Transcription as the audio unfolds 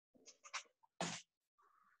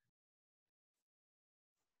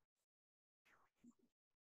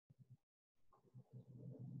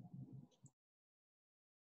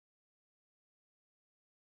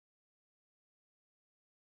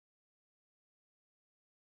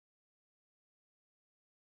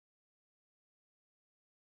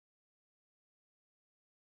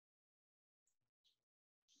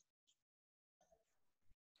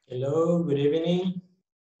Hello, good evening.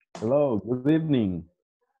 Hello, good evening.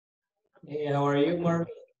 Hey, how are you,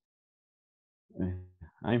 Marvin?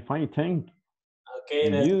 I'm fine, thanks. Okay,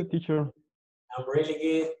 And that's you, good. teacher? I'm really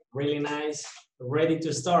good, really nice, ready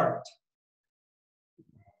to start.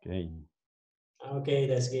 Okay, Okay,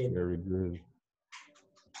 that's good. very good.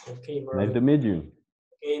 Okay, Nice Marvin. to meet you.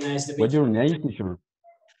 Okay, nice to meet What's you. your name, teacher?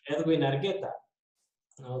 Edwin Argueta.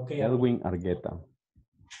 Okay, Edwin Argueta.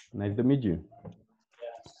 Nice to meet you.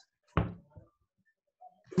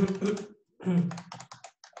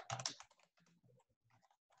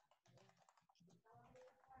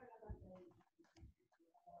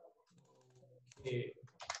 okay.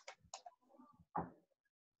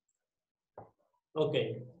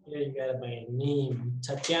 Okay, here you got my name,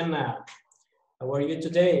 Tatiana. How are you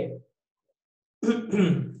today?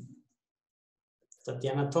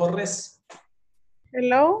 Tatiana Torres.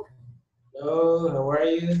 Hello, Hello, how are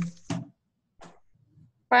you?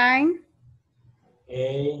 fine.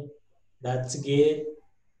 Okay, that's good.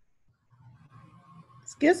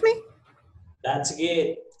 Excuse me. That's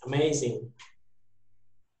good. Amazing.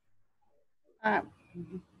 Uh,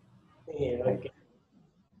 Yeah, okay.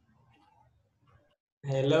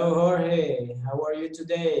 Hello, Jorge. How are you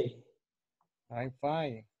today? I'm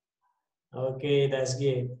fine. Okay, that's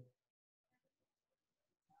good.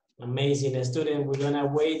 Amazing. Student, we're gonna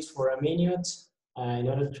wait for a minute in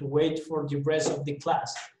order to wait for the rest of the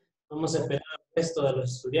class. Vamos a esperar al resto de los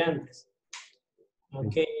estudiantes.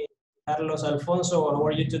 Okay, Carlos Alfonso, how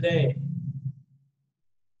are you today?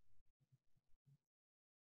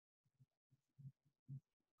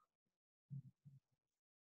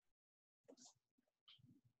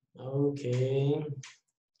 Okay.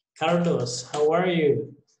 Carlos, how are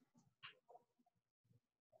you?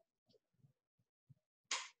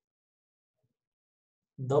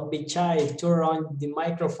 Don't be shy, turn on the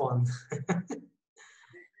microphone.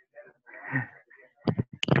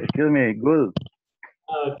 Excuse me, good.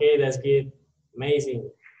 Okay, that's good. Amazing.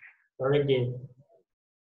 Very good.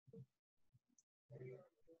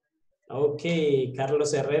 Okay,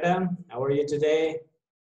 Carlos Herrera, how are you today?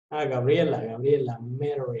 Gabriela,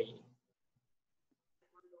 Mary.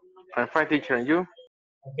 I'm fine, teacher. And you?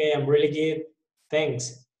 Okay, I'm really good.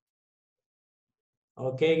 Thanks.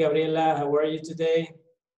 Okay, Gabriela, how are you today?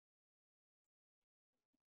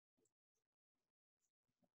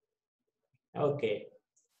 Okay.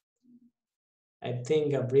 I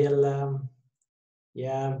think Gabriela,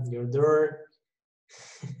 yeah, your door.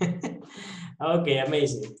 Okay,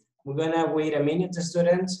 amazing. We're gonna wait a minute,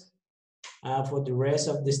 students, for the rest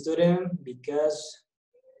of the student because,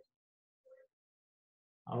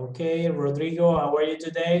 okay, Rodrigo, how are you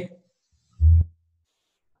today?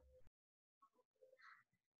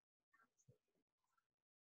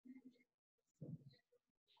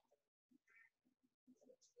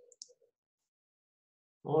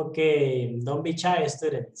 Okay, don't be shy,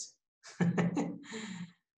 students.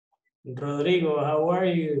 Rodrigo, how are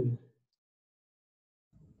you?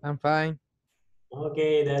 I'm fine.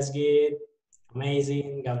 Okay, that's good.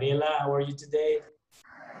 Amazing. Gabriela, how are you today?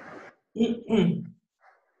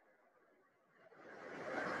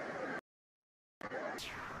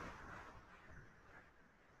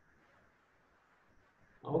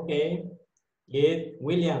 Okay, good.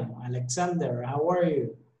 William, Alexander, how are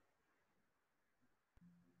you?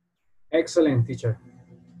 Excellent, teacher.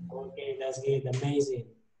 Okay, that's good. Amazing.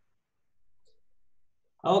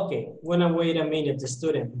 Okay, wanna wait a minute, the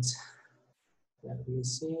students. Let me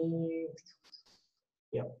see.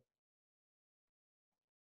 Yep.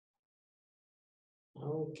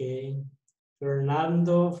 Okay.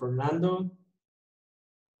 Fernando,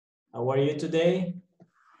 how are you today?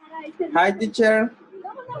 Hi, teacher.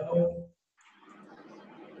 Hello.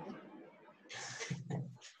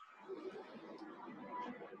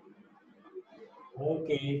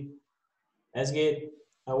 Okay, that's good.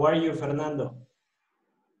 How are you, Fernando?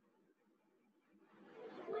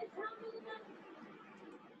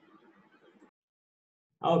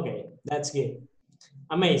 Okay, that's good.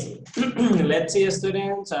 Amazing. Let's see,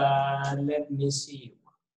 students. Let me see.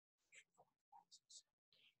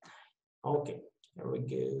 Okay, here we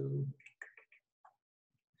go.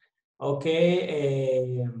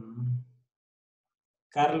 Okay,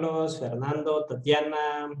 Carlos, Fernando,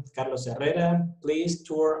 Tatiana, Carlos Herrera, please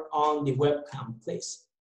turn on the webcam, please.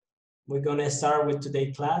 We're gonna start with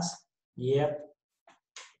today's class. Yep.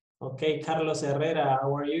 Okay, Carlos Herrera,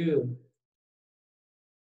 how are you?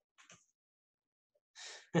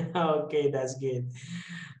 Okay, that's good.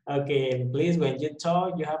 Okay, please, when you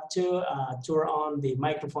talk, you have to turn on the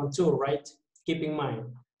microphone too, right? Keep in mind.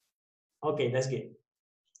 Okay, that's good.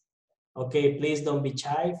 Okay, please don't be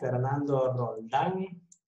shy. Fernando Roldán.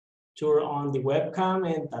 turn on the webcam,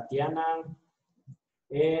 and Tatiana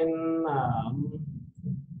and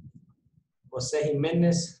Jose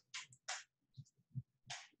Jimenez.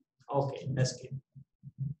 Okay, that's good.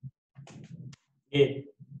 Good.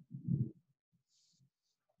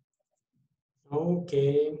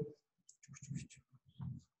 Okay.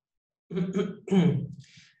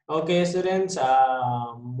 Okay, students,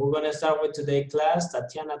 we're gonna start with today's class.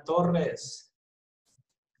 Tatiana Torres,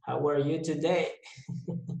 how are you today?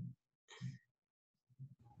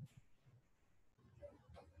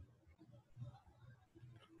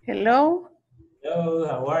 Hello. Hello,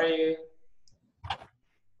 how are you?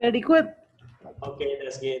 Very good. Okay,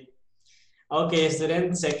 that's good. Okay,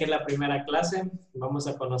 students, sé que es la primera clase. Vamos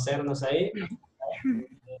a conocernos ahí.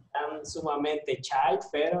 Están sumamente shy,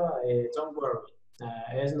 pero don't worry.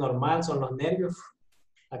 Es normal, son los nervios.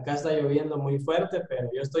 Acá está lloviendo muy fuerte, pero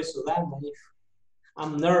yo estoy sudando.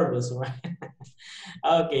 I'm nervous, right?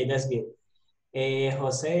 Okay, that's good.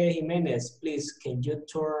 Jose Jimenez, please, can you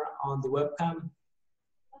turn on the webcam?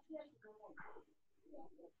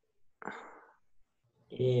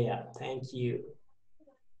 Yeah, thank you.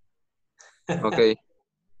 Ok.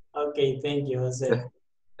 Okay, thank you, Jose.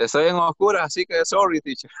 Estoy en oscura, así que sorry,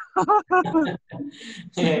 teacher.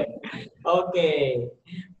 Okay,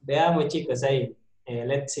 veamos chicos ahí.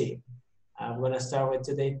 Let's see. I'm gonna start with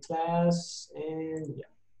today's class and yeah,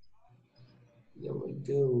 here we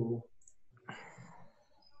go.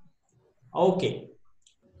 Okay.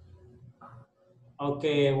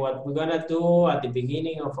 Okay, what we're gonna do at the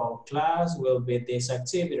beginning of our class will be this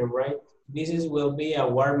activity, right? Will be a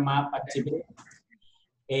warm-up activity.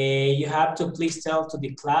 You have to please tell to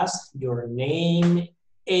the class your name,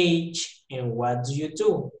 age, and what do you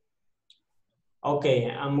do? Okay,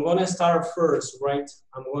 I'm gonna start first, right?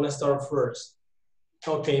 I'm gonna start first.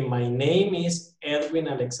 Okay, my name is Edwin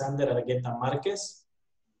Alexander Argueta Marquez.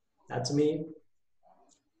 That's me.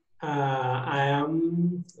 I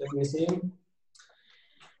am, let me see,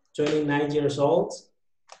 29 years old.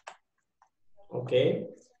 Okay,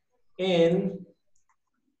 and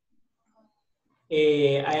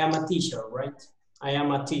I am a teacher, right? I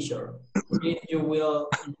am a teacher.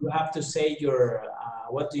 You have to say your,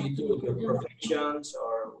 what do you do, your professions,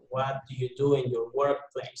 or what do you do in your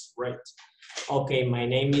workplace, right? Okay, my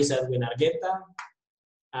name is Edwin Argueta.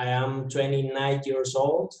 I am 29 years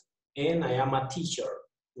old, and I am a teacher,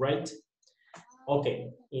 right?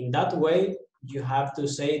 Okay, in that way, you have to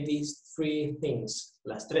say these three things,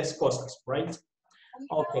 las tres cosas, right?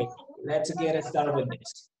 Okay, let's get started with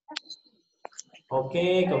this.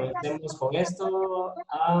 Okay, comencemos con esto.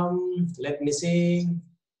 Let me see.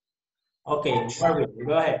 Okay, Marvin,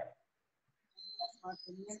 go ahead.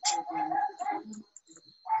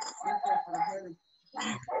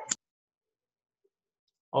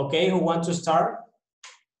 Okay, who wants to start?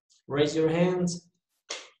 Raise your hands.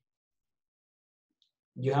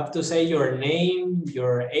 You have to say your name,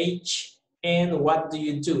 your age, and what do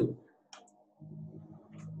you do?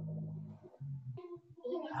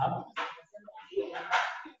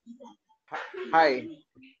 Hi,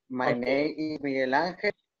 my name is Miguel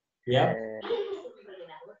Ángel. Yeah.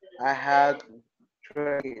 I had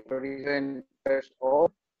 37 years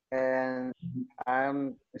old and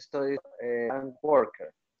I'm studying and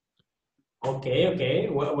worker. Okay, okay.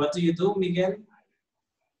 What do you do, Miguel?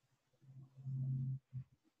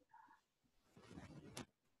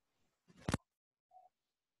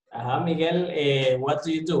 Miguel, what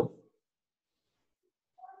do you do?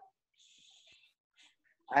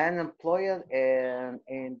 I am employed in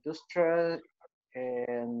industrial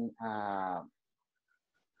and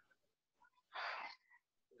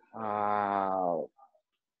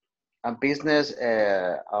a business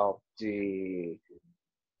of the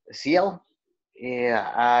seal.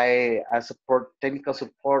 Yeah, I support technical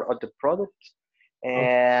support of the product,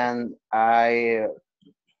 and I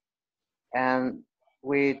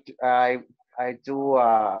do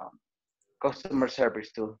customer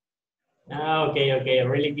service too. Okay, okay,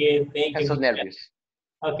 really good. Thank you. So nervous.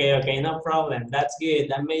 Okay, okay, no problem. That's good,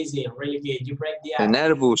 amazing, really good. You break the ice.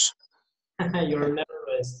 Nervous. You're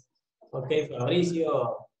nervous. Okay,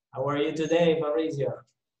 Fabricio, how are you today, Fabricio?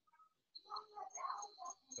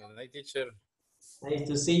 Hi, teacher. Nice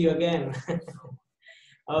to see you again.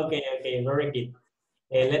 Okay, okay, very good.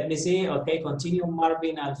 Let me see. Okay, continue,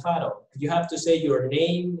 Marvin Alfaro. You have to say your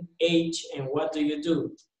name, age, and what do you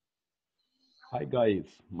do? Hi guys,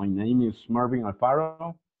 my name is Marvin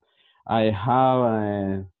Alfaro. I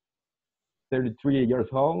have 33 years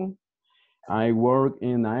old. I work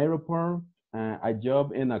in an airport. I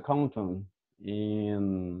job in accountant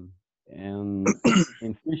in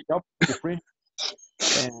fish shop, free.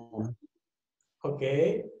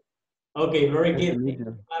 Okay. Okay, very Nice to good. meet Thank you,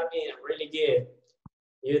 you. Marvin. Really good.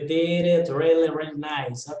 You did it really, really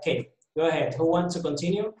nice. Okay, go ahead. Who wants to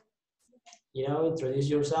continue? You know, introduce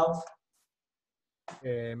yourself.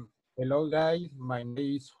 Hello guys, my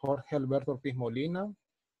name is Jorge Alberto Ortiz Molina.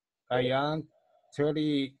 I am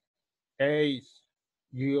 38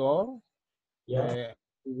 years old, Yeah.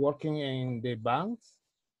 working in the banks.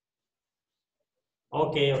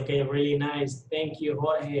 Okay, okay, really nice. Thank you,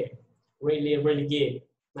 Jorge. Really, really good.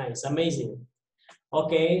 Nice, amazing.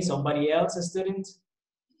 Okay, somebody else, a student?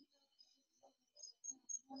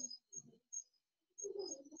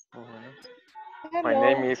 My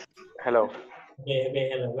name Hello. is, hello, Okay, okay,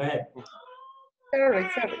 hello, go ahead.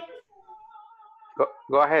 Sorry.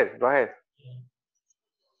 go ahead, go ahead.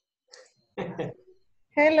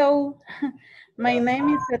 Hello. My Yeah. name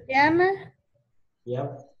is Tatiana. Yep.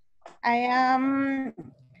 I am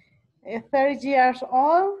 30 years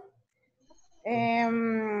old.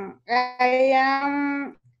 I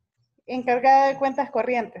am encargada de cuentas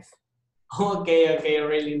corrientes. Okay, okay,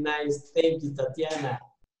 really nice. Thank you, Tatiana.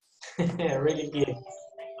 Really good.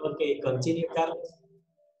 Okay, continue, Carlos.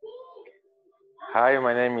 Hi,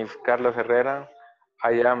 my name is Carlos Herrera.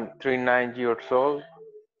 I am 39 years old.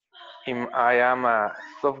 I am a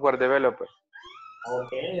software developer.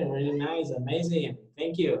 Okay, really nice, amazing.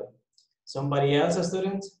 Thank you. Somebody else, a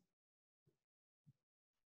student?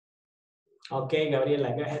 Okay,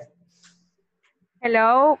 Gabriela, go ahead.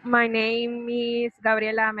 Hello, my name is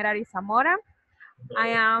Gabriela Merari Zamora. I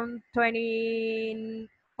am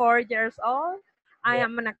 24 years old. I Yeah.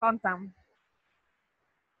 am an accountant.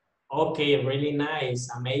 Okay, really nice,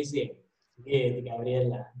 amazing. Good,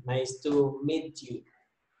 Gabriela. Nice to meet you.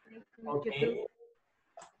 Nice to meet you too. Okay.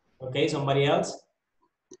 Okay, somebody else?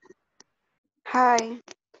 Hi,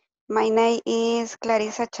 my name is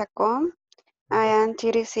Clarissa Chacon. I am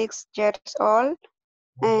 36 years old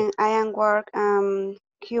and I am work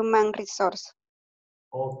human resource.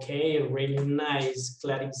 Okay, really nice,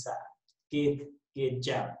 Clarissa. Good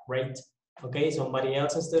job, right? Okay, somebody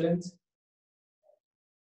else, a student?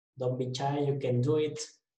 Don't be shy, you can do it.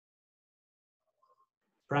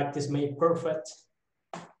 Practice made perfect.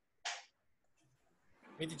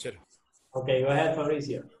 Hey, teacher. Okay, go ahead,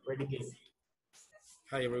 Fabricio. Really good.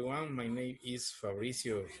 Hi, everyone. My name is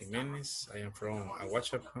Fabricio Jimenez. I am from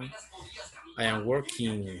Aguachapán. I am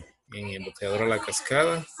working in Boteadora La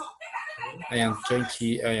Cascada. I am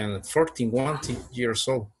 41 years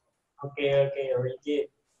old. Okay, okay, really good.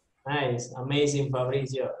 Nice, amazing,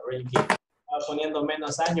 Fabricio. Really good. Estaba poniendo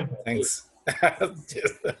menos años, pero sí. Thanks. Yes. Okay,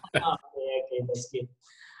 okay, that's good.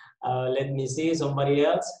 Let me see, somebody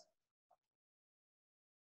else?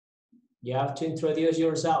 You have to introduce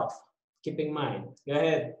yourself. Keep in mind. Go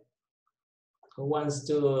ahead. Who wants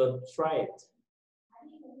to try it?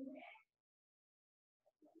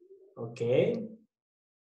 Okay.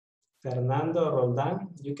 Fernando Roldan,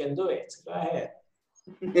 you can do it. Go ahead.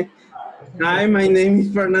 Hi, my name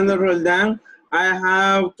is Fernando Roldan. I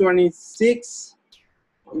have 26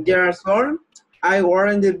 years old. I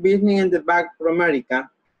work in the business in the Bank of America.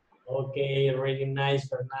 Okay, really nice,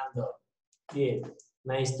 Fernando. Good.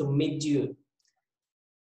 Nice to meet you.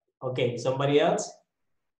 Okay, somebody else?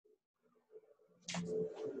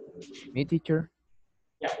 Me, teacher.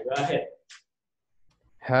 Yeah, go ahead.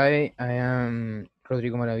 Hi, I am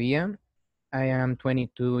Rodrigo Maravilla. I am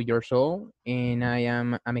 22 years old and I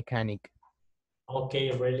am a mechanic.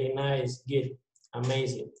 Okay, really nice. Good.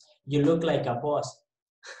 Amazing. You look like a boss.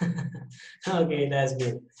 Okay, that's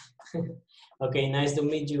good. Okay, nice to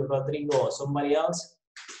meet you, Rodrigo. Somebody else?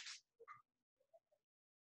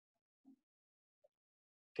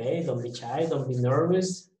 Okay, don't be shy, don't be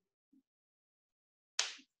nervous.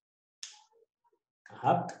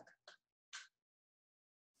 Ajá.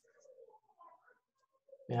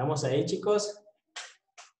 Veamos ahí, chicos.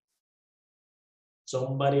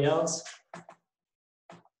 Somebody else?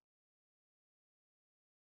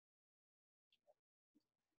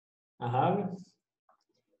 Ajá.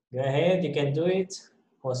 Go ahead, you can do it.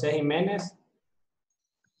 Jose Jimenez.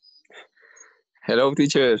 Hello,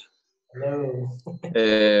 teacher. Hello.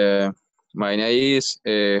 My name is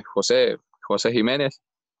Jose Jimenez.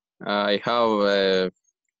 I have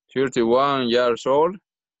 31 years old.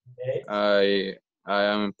 Okay. I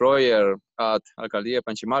am employer at Alcaldía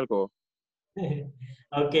Panchimalco.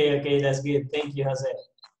 Okay, okay, that's good. Thank you, Jose.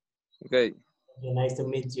 Okay. Okay, nice to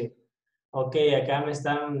meet you. Ok, acá me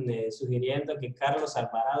están sugiriendo que Carlos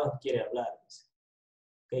Alvarado quiere hablar.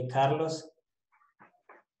 Ok, Carlos.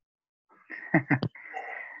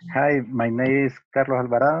 Hi, my name is Carlos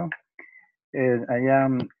Alvarado. I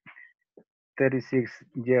am 36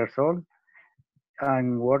 years old.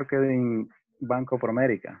 I'm working in Bank of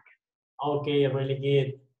America. Okay, really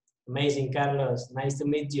good. Amazing, Carlos. Nice to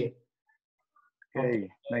meet you. Okay,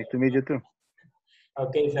 nice to meet you too.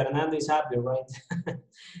 Okay, Fernando is happy, right?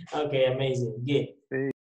 Okay, amazing. Good.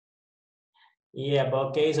 Sí. Yeah, but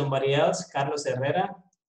okay, somebody else? Carlos Herrera.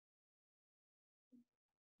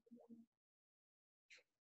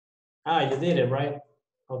 Ah, you did it, right?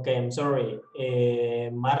 Okay, I'm sorry.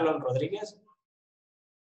 Marlon Rodriguez.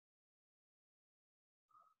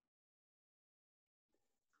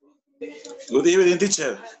 Good evening,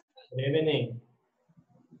 teacher. Good evening.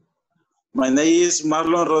 My name is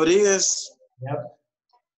Marlon Rodriguez. Yep.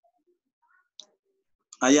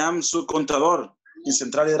 I am subcontador in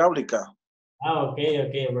Central Hidráulica. Ah, okay,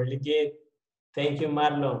 okay, really good. Thank you,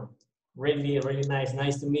 Marlon. Really, really nice.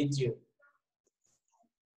 Nice to meet you.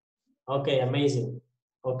 Okay, amazing.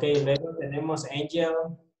 Okay, luego tenemos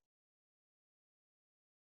Angel.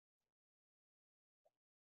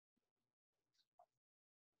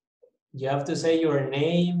 You have to say your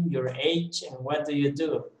name, your age, and what do you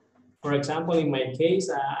do. For example, in my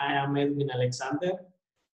case, I am Edwin Alexander.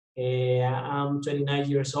 I'm 29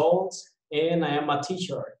 years old, and I am a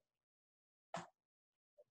teacher.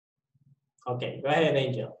 Okay, go ahead,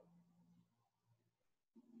 Angel.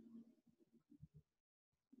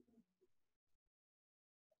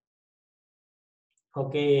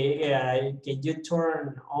 Okay, can you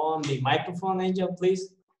turn on the microphone, Angel,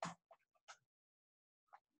 please?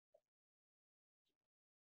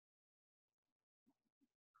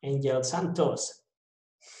 Angel Santos.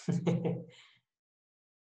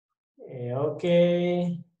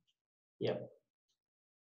 Okay. Yep.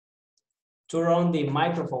 Turn on the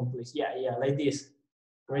microphone, please. Yeah, yeah, like this.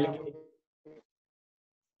 Really good.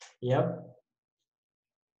 Yep.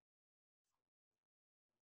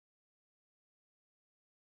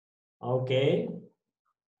 Okay.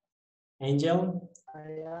 Angel.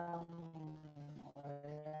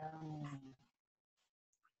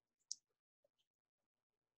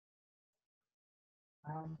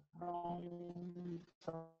 I'm from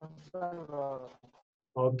San Salvador.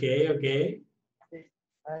 Okay, okay.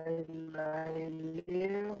 I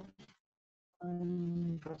live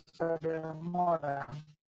in Rosario Mora.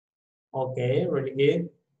 Okay, really good.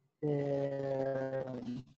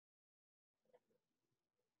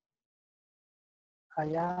 I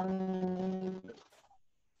am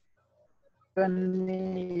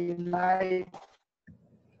 29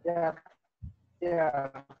 years.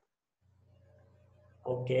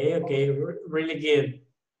 Okay, okay, really good.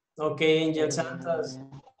 Okay, Angel Santos.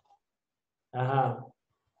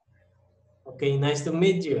 Okay, nice to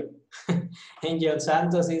meet you. Angel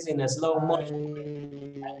Santos is in a slow motion.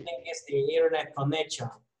 I think it's the internet connection.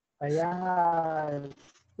 I am a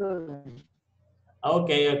student.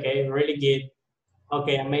 Okay, okay, really good.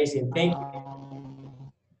 Okay, amazing. Thank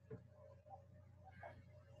you.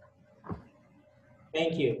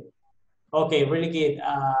 Thank you. Okay, really good.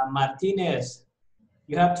 Martinez,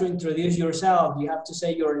 you have to introduce yourself. You have to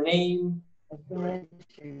say your name.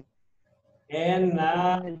 And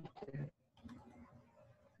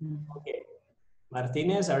okay,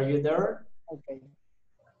 Martinez, are you there? Okay.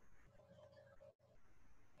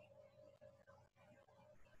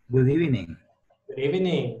 Good evening. Good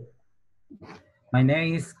evening. My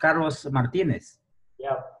name is Carlos Martinez.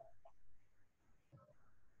 Yeah.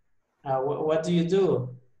 What do you do?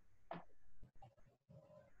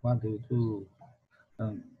 What do you do?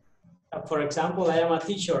 For example, I am a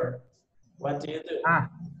teacher. What do you do?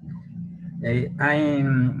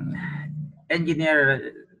 I'm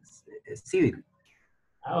engineer civil.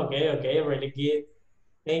 Okay, okay, really good.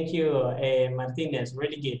 Thank you, Martinez,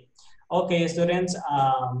 really good. Okay, students,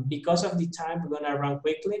 because of the time, we're gonna run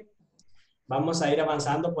quickly. Vamos a ir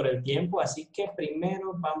avanzando por el tiempo, así que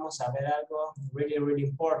primero vamos a ver algo really, really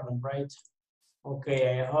important, right?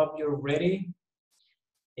 Okay, I hope you're ready.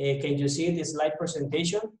 Can you see the slide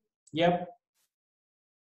presentation? Yep.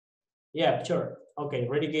 Yeah, sure. Okay,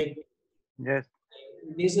 really good. Yes.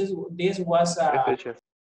 This was Yes, teacher.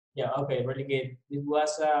 yeah, okay, really good. This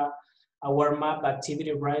was a warm-up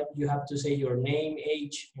activity, right? You have to say your name,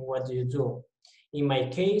 age, and what do you do. In my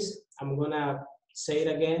case, I'm gonna say it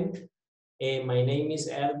again. My name is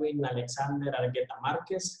Edwin Alexander Argueta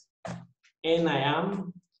Marquez, and I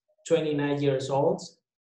am 29 years old.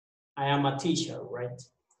 I am a teacher, right?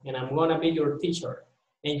 And I'm gonna be your teacher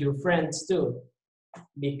and your friends too,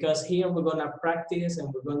 because here we're gonna practice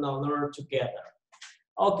and we're gonna learn together.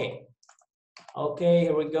 Okay, okay,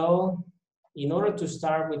 here we go. In order to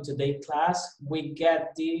start with today's class, we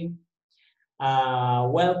get the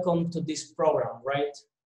welcome to this program, right?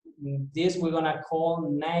 This we're gonna call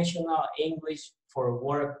National English for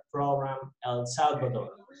Work Program El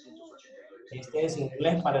Salvador. Este es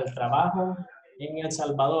inglés para el trabajo en El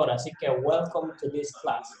Salvador, así que welcome to this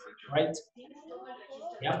class, right?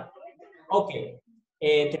 Yeah. Okay.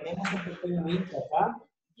 Tenemos un pequeño intro acá.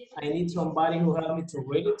 I need somebody who help me to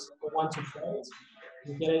read it, who want to try it.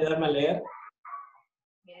 ¿Quién quiere ayudarme a leer?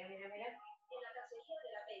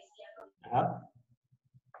 Ajá.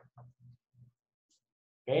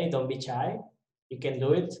 Okay, don't be shy. You can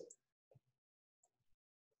do it.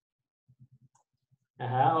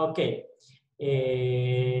 Ajá, ok.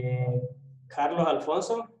 Carlos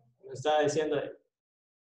Alfonso, me estaba diciendo,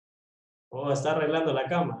 está arreglando la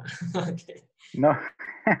cama. Okay. No,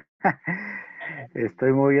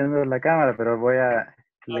 estoy moviendo la cámara, pero voy a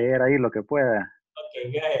leer ahí lo que pueda.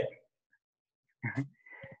 Ok, go ahead.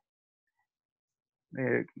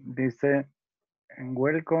 Dice,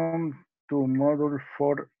 welcome to module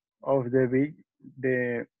 4 of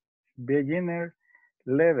the beginner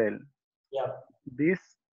level. Yeah. This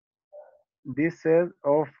set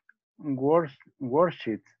of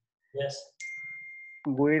worksheets Yes.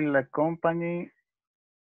 will accompany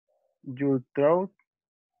you through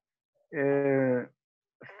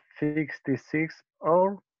 66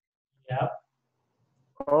 hours Yeah.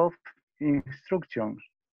 of instructions.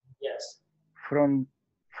 Yes. From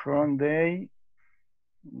day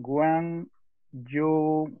one,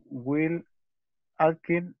 you will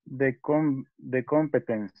acquire the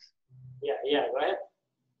competence Yeah, go ahead.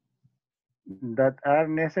 that are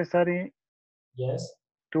necessary Yes.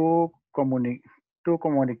 to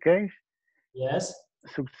communicate Yes.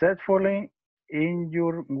 successfully in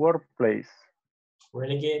your workplace.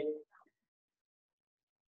 Really good.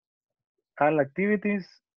 All activities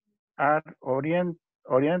are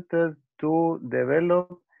oriented to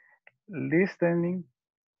develop listening,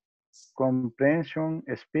 comprehension,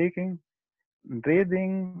 speaking,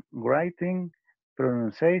 reading, writing,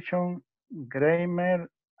 pronunciation, grammar,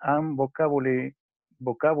 and vocabulary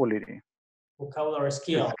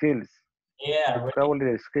skills. Yeah,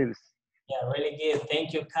 vocabulary skills. Yeah, really good.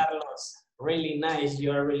 Thank you, Carlos. Really nice.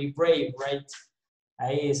 You are really brave, right?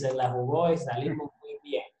 Ahí se la jugó y salimos muy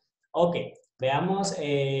bien. Ok, veamos.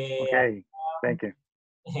 Okay, thank you.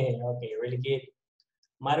 Okay, really good.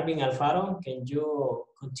 Marvin Alfaro, can you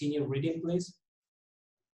continue reading, please?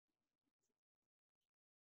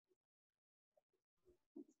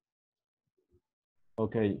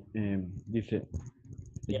 Okay, dice,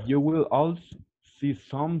 you will also see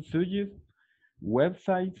some suggested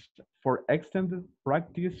websites for extended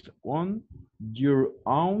practice on your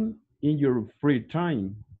own in your free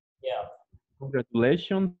time. Yeah.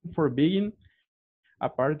 Congratulations for being a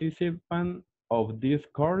participant of this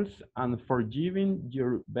course and for giving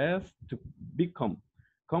your best to become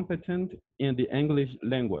competent in the English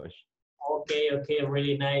language. Okay,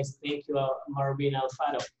 really nice. Thank you, Marvin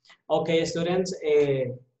Alfaro. Okay, students,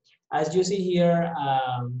 as you see here,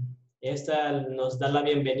 esta nos da la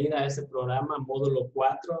bienvenida a este programa, módulo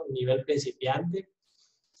 4, nivel principiante.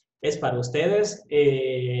 Es para ustedes.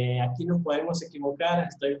 Aquí no podemos equivocar.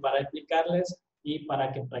 Estoy para explicarles y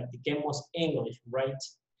para que practiquemos English, right?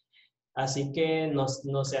 Así que no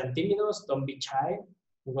sean tímidos. Don't be shy.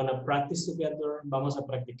 We're going to practice together. Vamos a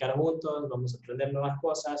practicar juntos. Vamos a aprender nuevas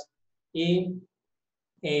cosas. Y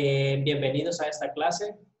bienvenidos a esta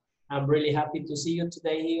clase. I'm really happy to see you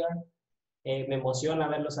today here. Me emociona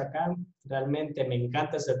verlos acá. Realmente me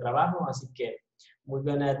encanta este trabajo. Así que we're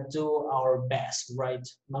gonna do our best, right?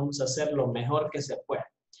 Vamos a hacer lo mejor que se pueda.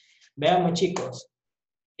 Veamos, chicos.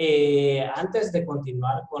 Antes de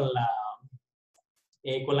continuar con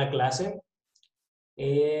la clase,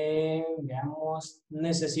 veamos,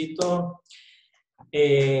 necesito,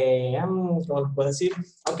 ¿cómo puedo decir?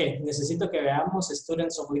 Ok, necesito que veamos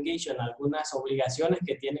students obligation, algunas obligaciones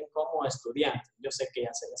que tienen como estudiantes. Yo sé que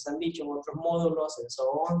ya se les han dicho en otros módulos, and so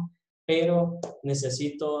on, pero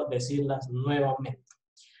necesito decirlas nuevamente.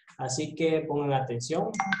 Así que pongan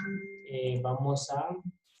atención. Vamos a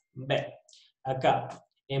ver. Acá,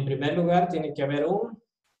 en primer lugar, tiene que haber un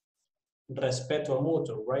respeto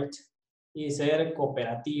mutuo, right? Y ser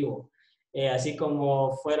cooperativo. Así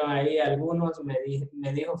como fueron ahí algunos, me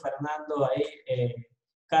dijo Fernando ahí,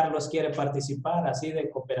 Carlos quiere participar, así de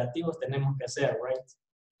cooperativos tenemos que ser, right?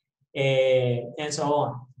 And so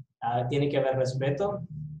on. Tiene que haber respeto.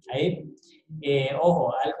 Ahí.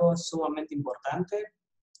 Ojo, algo sumamente importante.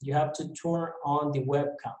 You have to turn on the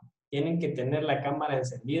webcam. Tienen que tener la cámara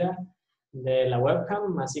encendida de la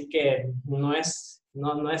webcam, así que no es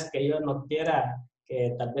que yo no quiera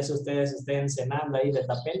que tal vez ustedes estén cenando ahí de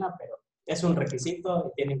tapena, pero es un requisito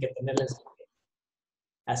y tienen que tenerla encendida.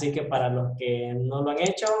 Así que para los que no lo han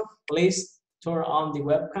hecho, please turn on the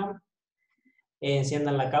webcam.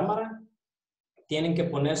 Enciendan la cámara. tienen que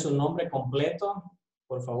poner su nombre completo.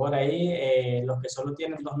 Por favor, ahí, los que solo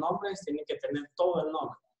tienen 2 nombres, tienen que tener todo el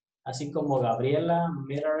nombre. Así como Gabriela,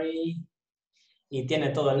 Mary, y tiene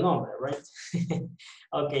todo el nombre, right?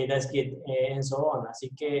 Okay, that's good, and so on.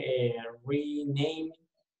 Así que rename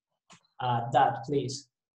that, please.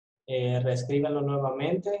 Reescríbanlo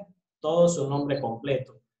nuevamente, todo su nombre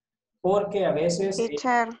completo. Porque a veces...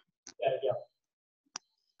 Teacher.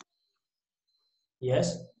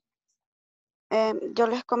 Yes. Yo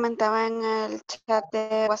les comentaba en el chat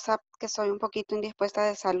de WhatsApp que soy un poquito indispuesta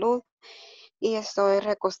de salud y estoy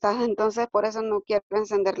recostada, entonces por eso no quiero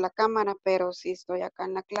encender la cámara, pero sí estoy acá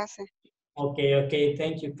en la clase. Ok,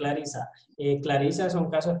 thank you, Clarisa. Clarisa es un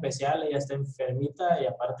caso especial, ella está enfermita y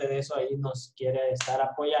aparte de eso ahí nos quiere estar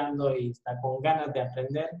apoyando y está con ganas de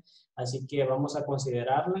aprender, así que vamos a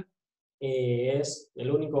considerarla. Es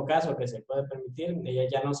el único caso que se puede permitir, ella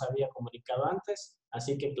ya nos había comunicado antes,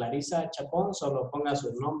 así que Clarisa Chacón solo ponga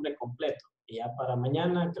su nombre completo y ya para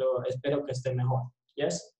mañana espero que esté mejor.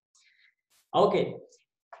 Yes? Ok.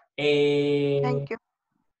 Thank you.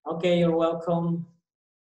 Ok, you're welcome.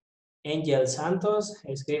 Angel Santos,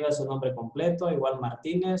 escriba su nombre completo. Igual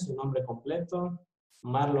Martínez, su nombre completo.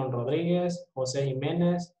 Marlon Rodríguez, José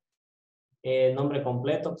Jiménez, nombre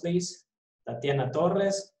completo, please. Tatiana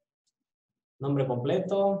Torres, nombre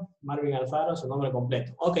completo. Marvin Alfaro, su nombre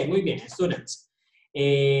completo. Ok, muy bien, students.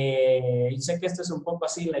 Yo sé que esto es un poco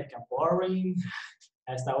así, like a boring.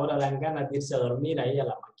 A esta hora dan ganas de irse a dormir ahí a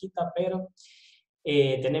la maquita, pero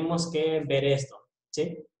tenemos que ver esto,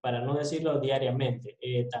 ¿sí? Para no decirlo diariamente.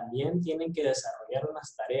 También tienen que desarrollar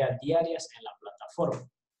unas tareas diarias en la plataforma.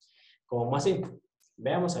 ¿Cómo así?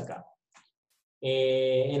 Veamos acá.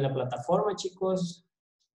 En la plataforma, chicos,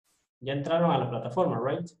 ya entraron a la plataforma,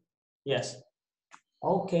 right? Yes.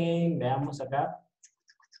 Ok, veamos acá.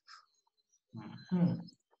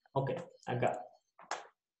 Ok, acá.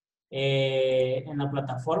 En la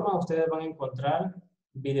plataforma ustedes van a encontrar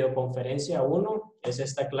videoconferencia 1, es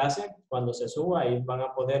esta clase. Cuando se suba ahí van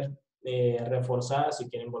a poder reforzar si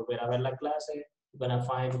quieren volver a ver la clase. You're gonna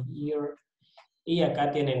find here. Y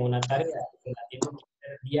acá tienen una tarea que la tienen que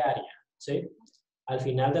hacer diaria, ¿sí? Al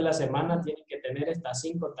final de la semana tienen que tener estas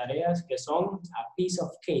 5 tareas que son a piece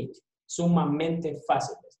of cake, sumamente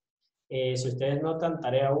fáciles. Si ustedes notan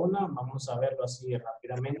tarea 1, vamos a verlo así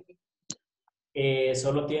rápidamente.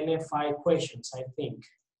 Solo tiene 5 questions, I think.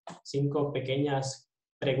 5 pequeñas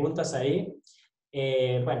preguntas ahí.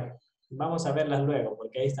 Bueno, vamos a verlas luego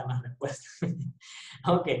porque ahí están las respuestas.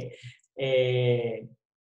 Ok.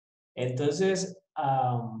 Entonces,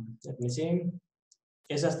 let me see.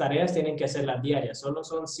 Esas tareas tienen que hacerlas diarias. Solo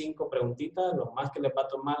son 5 preguntitas. Lo más que les va a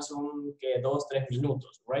tomar son 2, 3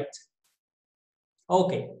 minutos, right?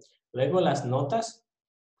 Ok. Luego las notas.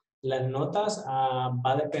 Las notas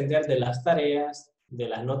va a depender de las tareas, de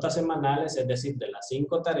las notas semanales, es decir, de las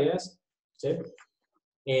 5 tareas, ¿sí?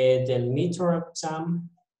 Del midterm exam,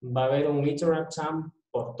 va a haber un midterm exam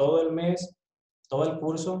por todo el mes, todo el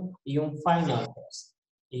curso, y un final test,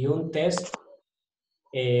 y un test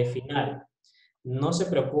final. No se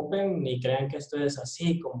preocupen ni crean que esto es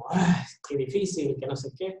así como, qué difícil, que no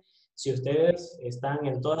sé qué. Si ustedes están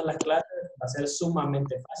en todas las clases, va a ser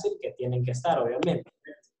sumamente fácil, que tienen que estar, obviamente.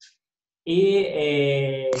 Y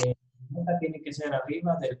la nota tiene que ser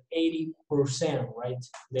arriba del 80%, right?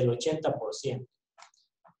 Del 80%.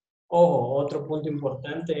 Ojo, otro punto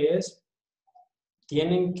importante es,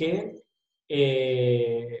 tienen que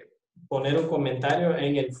poner un comentario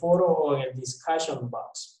en el foro o en el discussion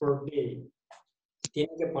box per day.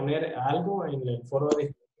 Tienen que poner algo en el foro de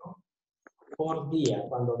discusión por día.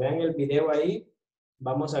 Cuando vean el video ahí,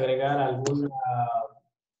 vamos a agregar alguna,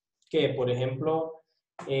 por ejemplo,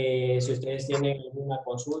 si ustedes tienen alguna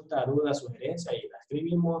consulta, duda, sugerencia, y la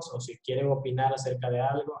escribimos, o si quieren opinar acerca de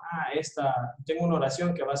algo, tengo una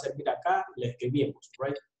oración que va a servir acá, le escribimos,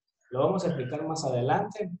 right? Lo vamos a explicar más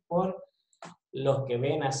adelante por los que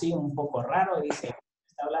ven así un poco raro y dicen,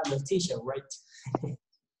 está hablando el teacher, right?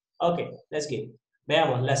 Ok, let's get.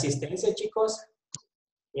 Veamos, la asistencia, chicos,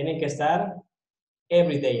 tienen que estar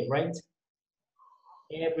every day, right?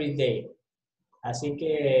 Every day. Así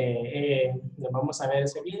que nos vamos a ver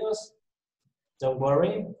seguidos. Don't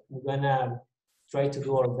worry, we're gonna try to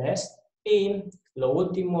do our best. Y lo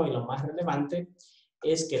último y lo más relevante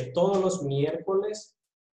es que todos los miércoles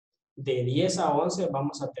de 10 a 11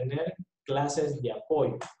 vamos a tener clases de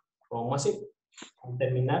apoyo. ¿Cómo así? Al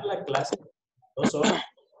terminar la clase, 2 horas,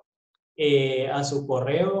 a su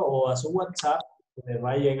correo o a su WhatsApp les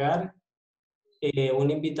va a llegar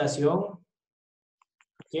una invitación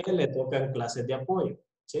que le tocan clases de apoyo,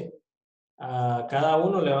 ¿sí? A cada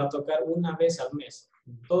uno le va a tocar una vez al mes.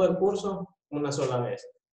 Todo el curso una sola vez.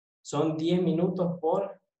 Son 10 minutos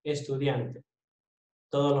por estudiante,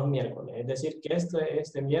 todos los miércoles. Es decir, que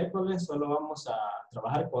este miércoles solo vamos a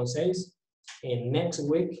trabajar con 6, en next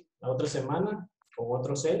week, la otra semana, con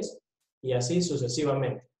otros 6, y así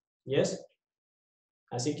sucesivamente. ¿Yes?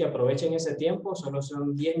 Así que aprovechen ese tiempo, solo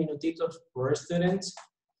son 10 minutitos per students.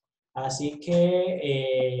 Así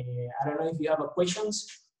que, I don't know if you have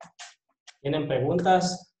questions. ¿Tienen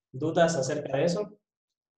preguntas, dudas acerca de eso?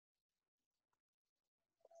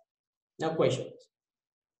 No questions.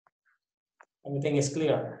 Everything is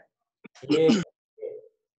clear. Yeah.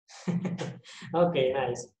 Okay,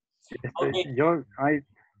 nice. Okay.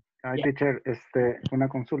 Teacher, una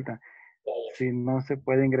consulta. Si no se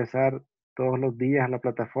puede ingresar todos los días a la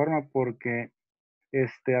plataforma porque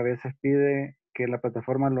a veces pide que la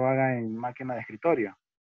plataforma lo haga en máquina de escritorio.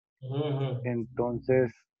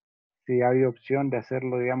 Entonces, si hay opción de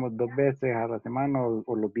hacerlo, digamos, 2 veces a la semana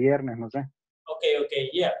o los viernes, no sé. Ok,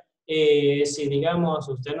 yeah. Si digamos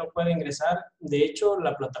usted no puede ingresar, de hecho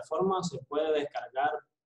la plataforma se puede descargar,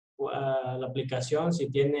 la aplicación si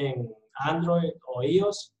tienen Android o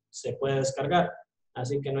iOS se puede descargar,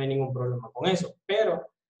 así que no hay ningún problema con eso,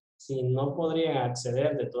 pero si no podrían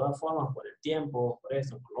acceder de todas formas por el tiempo, por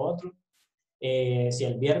esto, por lo otro, si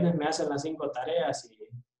el viernes me hacen las 5 tareas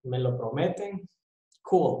y me lo prometen,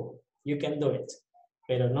 cool, you can do it.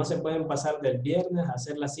 Pero no se pueden pasar del viernes a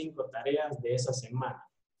hacer las 5 tareas de esa semana.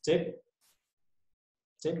 ¿Sí?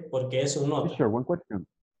 ¿Sí? Porque es un nota. Teacher, one question.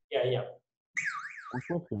 Yeah. One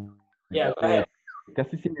question. Yeah, go ahead.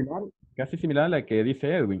 Casi similar a la que dice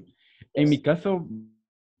Edwin. En mi caso,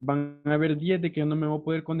 van a haber días de que no me voy a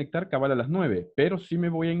poder conectar cabal a las 9, pero sí me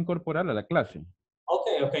voy a incorporar a la clase. Ok,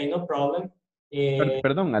 no problem.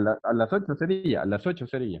 Perdón, a las 8 sería, a las 8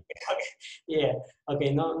 sería. Yeah, ok,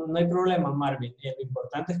 no hay problema, Marvin. Lo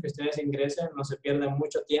importante es que ustedes ingresen, no se pierdan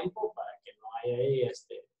mucho tiempo para que no haya ahí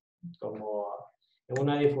como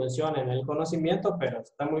una disfunción en el conocimiento, pero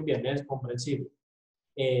está muy bien, es comprensible.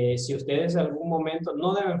 Si ustedes en algún momento,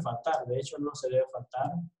 no deben faltar, de hecho no se debe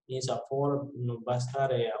faltar, INSAFOR nos va a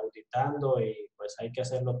estar auditando y pues hay que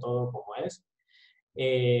hacerlo todo como es.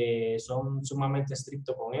 Son sumamente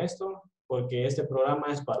estrictos con esto porque este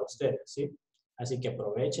programa es para ustedes, ¿sí? Así que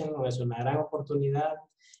aprovechen, es una gran oportunidad.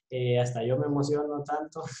 Hasta yo me emociono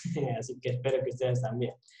tanto, así que espero que ustedes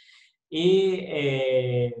también. Y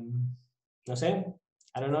no sé,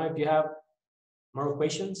 I don't know if you have more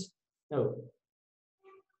questions. No.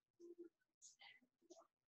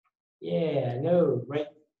 Yeah, no, right.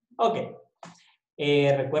 Ok.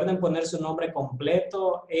 Recuerden poner su nombre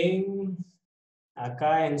completo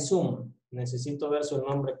acá en Zoom. Necesito ver su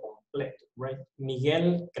nombre completo, right?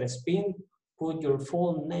 Miguel Crespín, put your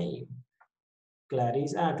full name.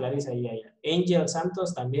 Clarisa, ya. Angel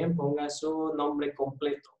Santos también ponga su nombre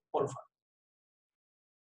completo, por favor.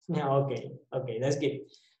 Yeah, okay, that's good.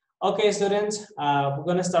 Okay, students, we're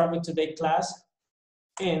going to start with today's class.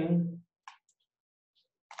 And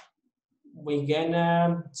we're going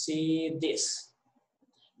to see this.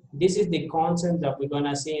 This is the content that we're going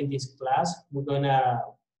to see in this class. We're going to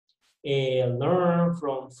learn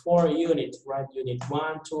from 4 units, right? Unit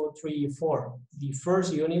 1, 2, 3, 4. The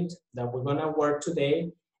first unit that we're going to work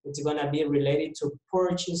today, it's going to be related to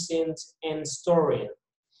purchasing and storing.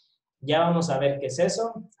 Ya vamos a ver qué es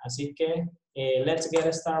eso, así que let's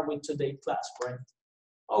get started with today's class, right?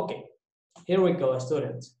 Okay, here we go,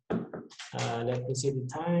 students. Let me see the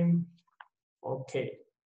time. Okay.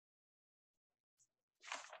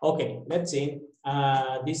 Okay, let's see.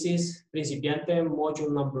 This is Principiante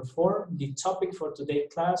module number 4. The topic for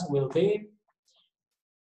today's class will be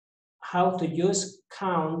how to use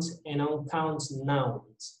counts and uncount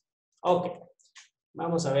nouns. Okay,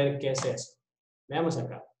 vamos a ver qué es eso. Veamos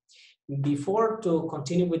acá. Before to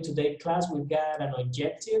continue with today's class, we've got an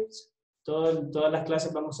objective. Todas las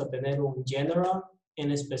clases vamos a tener un general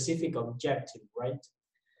and a specific objective, right?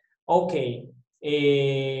 Okay.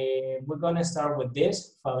 We're going to start with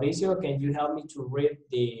this. Fabricio, can you help me to read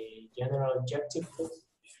the general objective, please?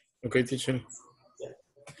 Okay, teacher. Yeah.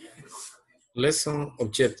 Lesson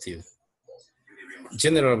objective.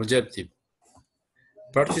 General objective.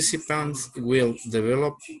 Participants will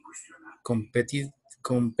develop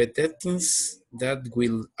competence that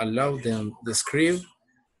will allow them describe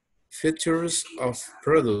features of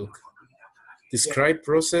product, describe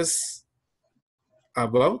process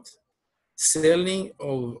about selling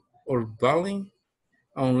or buying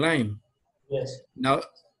online. Yes.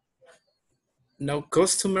 Now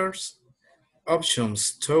customers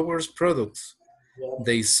options towards products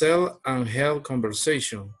they sell and have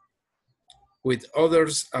conversation with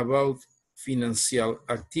others about financial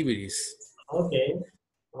activities. Okay.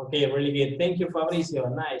 Okay, really good. Thank you, Fabricio.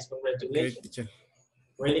 Nice, congratulations. Okay, teacher.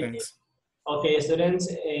 Really good. Okay, students,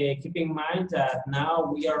 keep in mind that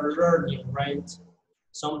now we are learning, right?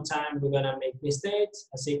 Sometimes we're gonna make mistakes,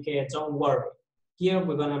 así que don't worry. Here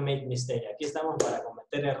we're gonna make mistakes. Aquí estamos para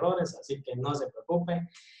cometer errores, así que no se preocupen.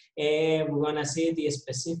 We're gonna see the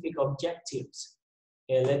specific objectives.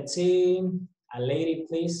 Let's see, a lady,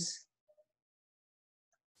 please.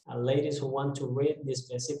 A ladies who want to read the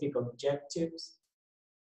specific objectives.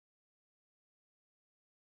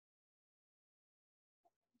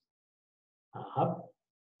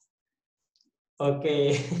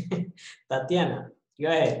 Okay, Tatiana, go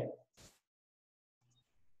ahead.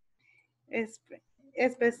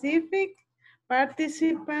 Specific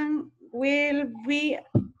participant will be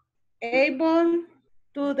able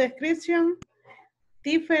to description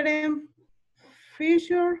different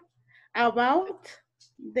features about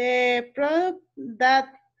the product that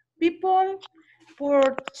people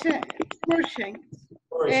purchase.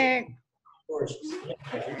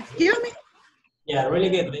 Excuse me? Yeah, really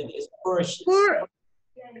good. Ladies. Purchase.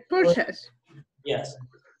 Purchase. Yes,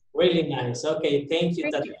 really nice. Okay, thank you,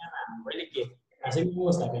 Tatiana. Really good. Así me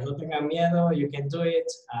gusta, que no tengan miedo. You can do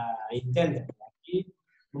it. Intenten. Aquí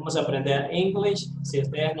vamos a aprender English si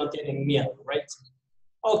ustedes no tienen miedo, right?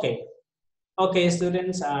 Okay. Okay,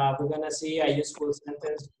 students, we're gonna see a useful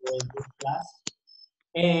sentence for this class.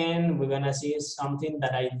 And we're gonna see something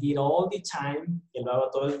that I did all the time, que lo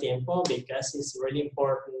hago todo el tiempo, because it's really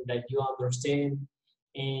important that you understand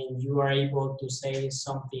and you are able to say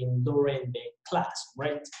something during the class,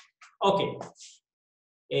 right? Okay,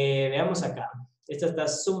 veamos acá. Esta está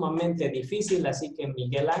sumamente difícil, así que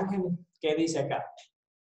Miguel Ángel, ¿qué dice acá?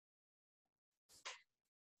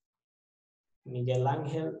 Miguel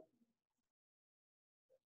Ángel.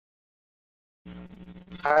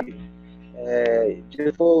 Hi,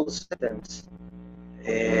 useful sentence.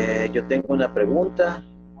 Yo tengo una pregunta,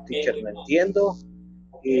 teacher no entiendo,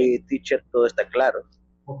 y teacher todo está claro.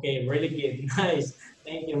 Okay, really good, nice.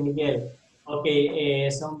 Thank you, Miguel. Okay,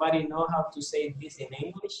 somebody know how to say this in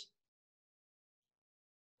English?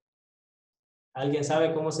 ¿Alguien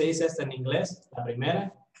sabe cómo se dice esto en inglés? La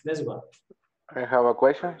primera, let's go. I have a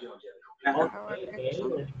question. Okay,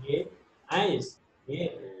 really good. Nice,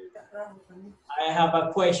 yeah. I have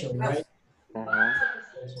a question, right?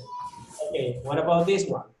 Okay, what about this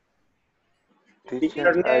one?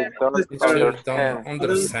 Teacher, I don't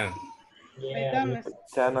understand. Yeah,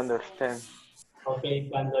 Can't understand. okay,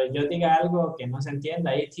 cuando yo diga algo que no se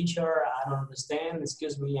entienda, hey, teacher, I don't understand,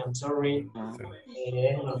 excuse me, I'm sorry.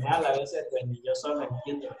 Es normal a veces, pues yo solo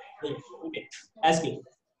entiendo. Okay, ask me.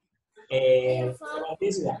 What about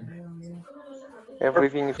this one?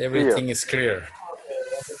 Everything is Everything is clear.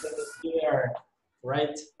 Everything is clear,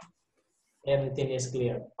 right? Everything is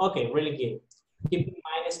clear. Okay, really good. Keep in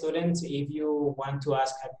mind, students, if you want to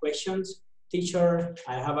ask a questions, teacher,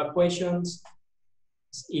 I have a questions.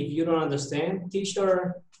 If you don't understand,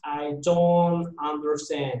 teacher, I don't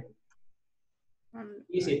understand.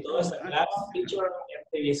 Easy, todo está claro, teacher,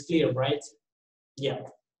 everything is clear, right? Yeah,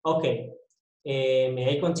 okay.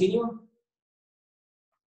 May I continue?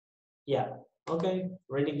 Yeah, okay,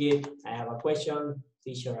 really good. I have a question,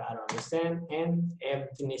 teacher, I don't understand, and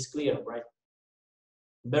everything is clear, right?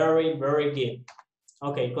 Very, very good.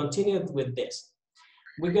 Okay, continue with this.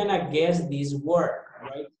 We're gonna guess this word,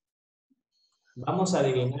 right? Vamos a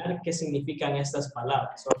adivinar qué significan estas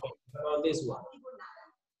palabras. Okay, what about this one?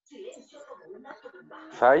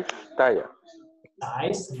 Size, talla.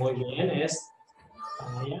 Size, muy bien, es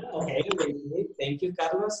talla. Okay, really good. Thank you,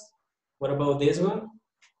 Carlos. What about this one?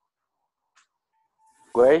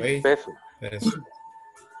 Weight, peso. Okay,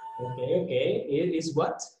 okay. It is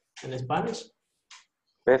what in Spanish?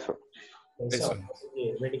 Peso. Peso.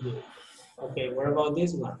 Really good. Okay, what about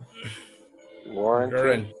this one?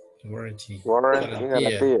 Warranty. Warranty. Warranty,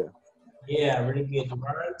 garantía. Yeah, really good.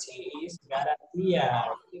 Warranty is garantía.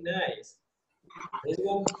 Really nice. This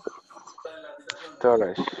one?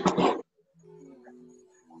 Storage.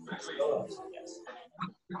 Storage, yes.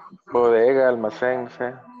 Bodega, almacén,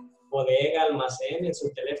 sí. Bodega, almacén, en su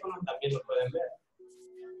teléfono también lo pueden ver.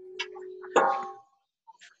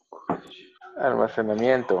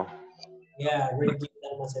 Almacenamiento. Yeah, really good.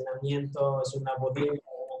 Almacenamiento es una bodega, un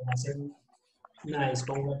almacén. Nice,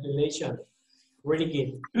 congratulations. Really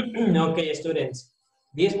good. Okay, students.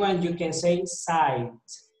 This one you can say size.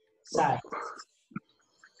 Size.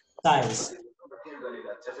 Size.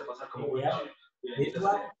 Yeah. This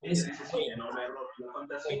one is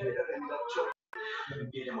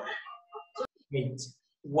weight.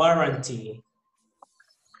 Warranty.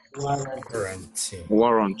 Warranty.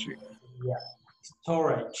 Warranty. Yeah.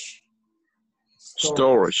 Storage.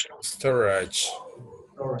 Storage. Storage.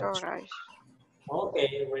 Storage.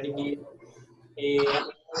 Okay, really good.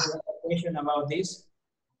 Question about this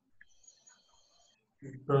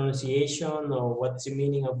pronunciation or what's the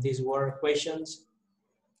meaning of this word? Questions?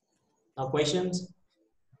 No questions?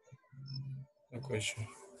 No question.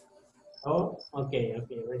 Oh, okay,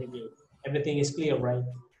 really good. Everything is clear, right?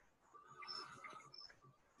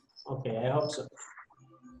 Okay, I hope so.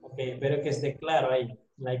 Okay, espero que esté claro ahí,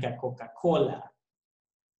 like a Coca-Cola.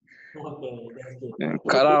 Okay, that's good.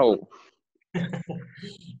 Carajo.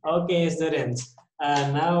 Okay, students.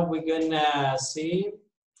 Now we're gonna see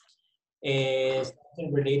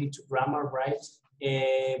something related to grammar, right?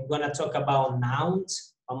 We're gonna talk about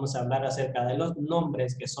nouns. Vamos a hablar acerca de los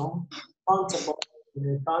nombres que son countable y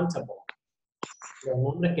uncountable. Los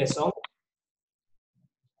nombres que son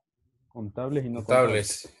Contables y no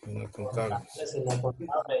Contables y no contables. contables y no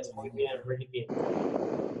contables. Muy bien, really good.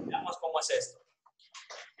 Veamos cómo es esto.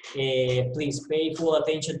 Please pay full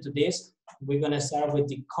attention to this. We're going to start with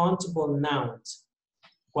the countable nouns.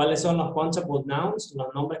 ¿Cuáles son los countable nouns?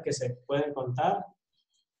 Los nombres que se pueden contar.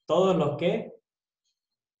 Todos los que...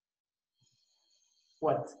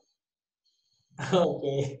 What?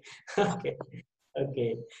 Okay,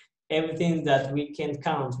 okay. Everything that we can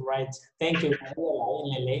count, right? Thank you, Gabriela.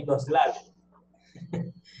 Le leí los labios.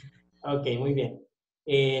 Ok, muy bien.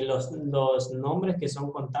 Los nombres que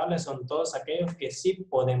son contables son todos aquellos que sí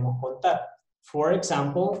podemos contar. For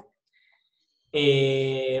example,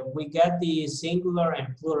 we got the singular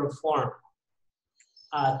and plural form.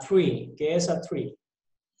 A tree. ¿Qué es a tree?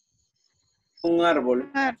 Un árbol.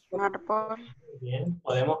 Un árbol. Muy bien.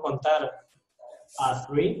 Podemos contar a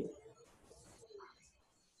tree.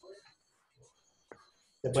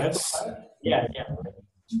 ¿Se puede contar? Yeah.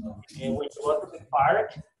 When you go to the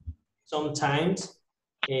park, sometimes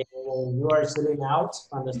when you are sitting out,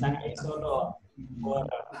 cuando están ahí solo por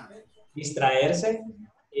distraerse,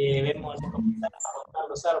 vemos a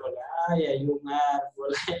los árboles. Ay, hay un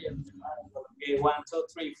árbol, hay otro árbol. Okay, 1, 2,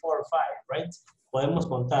 3, 4, 5, right? Podemos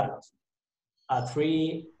contarlos. A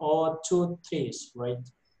 3 or 2 trees, right?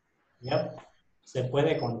 Yep. Se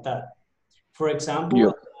puede contar. For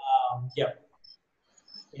example, yep.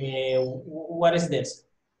 What is this?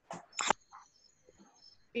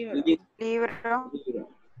 Libro.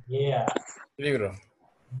 Yeah. Libro.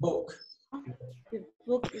 Book. The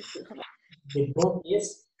book is... The book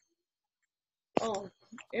is... Oh,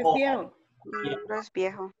 es viejo. Libro es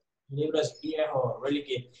viejo. Libro es viejo, really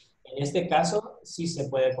good. En este caso, sí se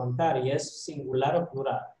puede contar y es singular o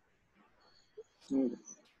plural.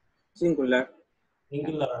 Singular.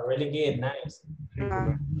 Singular, really good, nice.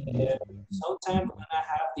 Sometimes we're gonna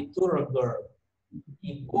have the plural verb.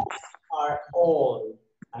 The books are old.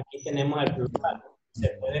 Aquí tenemos el plural. ¿Se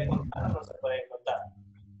puede contar o no se puede contar?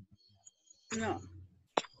 No.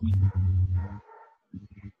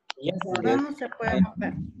 Yes, No se puede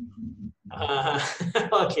contar.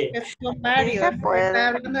 Ok. Son varios. Sí se puede. Está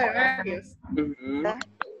hablando de varios.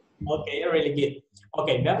 Ok, really good. Ok,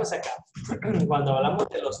 veamos acá. Cuando hablamos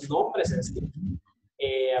de los nombres en sí,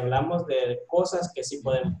 hablamos de cosas que sí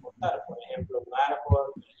podemos contar. Por ejemplo, un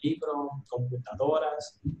árbol, un libro,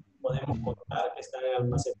 computadoras. Podemos contar que están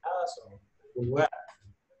almacenadas o en algún lugar.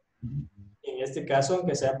 En este caso,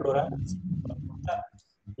 aunque sea plural, sí se puede contar.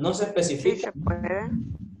 No se especifica. Sí se puede.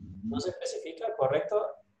 No se especifica, correcto,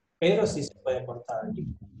 pero sí se puede contar. You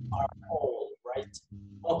are old, right?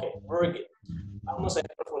 Ok, very good. Vamos a ir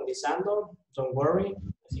profundizando, don't worry.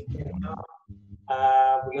 Así que,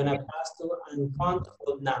 we're going to pass to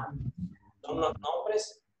uncountable nouns. Son los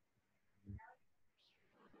nombres.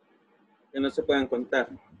 Que no se pueden contar.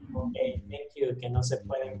 Ok, thank you, que no se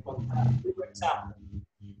pueden contar. For example,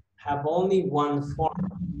 have only one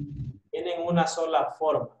form. Tienen una sola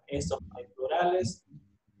forma. Estos hay plurales.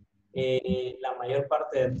 La mayor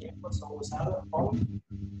parte del tiempo son usados como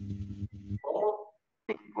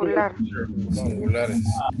Singular. Singulares.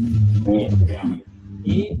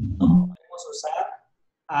 Y no podemos usar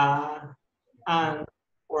a, an,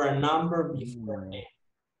 or a number before name.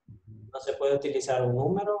 No se puede utilizar un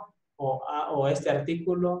número o este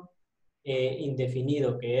artículo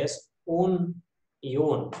indefinido que es un y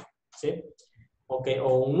un, ¿sí? Okay,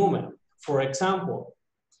 o un número. For example,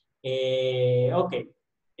 okay,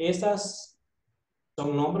 estas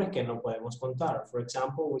son nombres que no podemos contar. For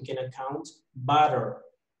example, we can count butter.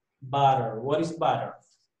 Butter. What is butter?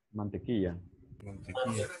 Mantequilla.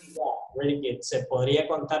 Mantequilla. Very good. ¿Se podría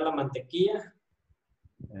contar la mantequilla?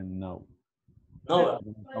 No. No.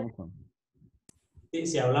 Sí,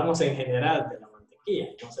 si hablamos en general de la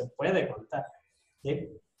mantequilla, no se puede contar. ¿Sí?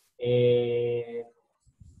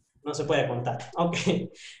 No se puede contar.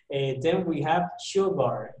 Okay. Then we have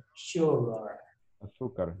sugar. Sugar.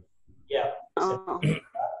 Azúcar. Yeah. Oh.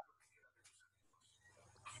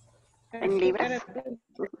 En libras.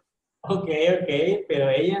 Okay, pero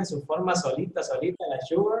ella en su forma solita, la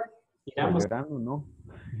sugar, Por tiramos. grano, ¿no?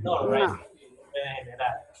 No, right. En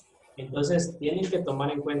general. Entonces, tienen que tomar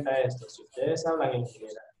en cuenta esto. Si ustedes hablan en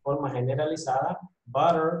forma generalizada,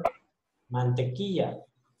 butter, mantequilla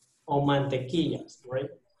o mantequillas, right?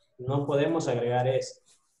 No podemos agregar eso.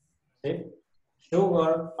 ¿Sí?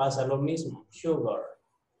 Sugar pasa lo mismo. Sugar.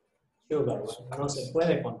 Sugar, no se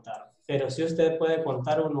puede contar. Pero si usted puede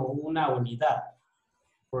contar una unidad.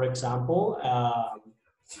 Por ejemplo,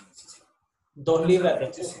 2 libras de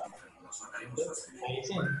azúcar. Ahí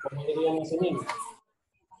sí, ¿cómo diríamos en inglés?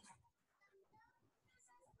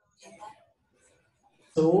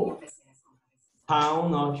 2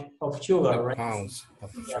 pounds of sugar, right? Pounds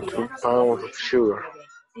of 2 pounds of sugar.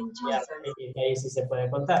 Yeah, ahí sí se puede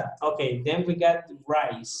contar. Okay, then we got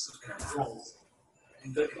rice.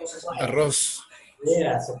 Arroz.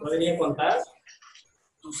 Yeah, ¿se podría contar?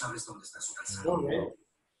 Tú sabes dónde está su casa. No, right?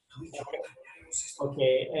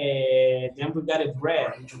 Okay, then we got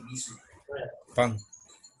bread. Pan.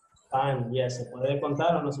 Pan, yes, ¿se puede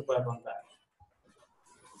contar o no se puede contar?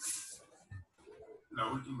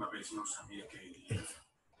 La última vez no sabía que iría.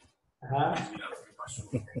 Ajá. Mira lo que pasó.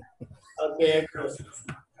 Okay,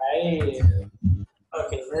 ahí.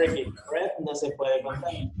 Okay, very good. Bread no se puede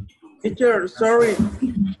contar. Teacher, sorry.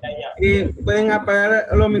 Pueden apagar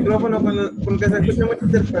los micrófonos porque se escucha mucha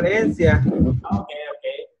interferencia. Okay.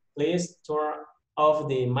 Please turn off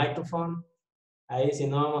the microphone. Ahí si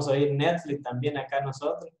no vamos a oír Netflix también acá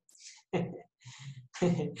nosotros.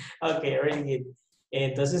 Okay, very good.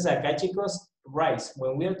 Entonces acá chicos, rice.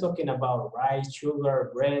 When we are talking about rice,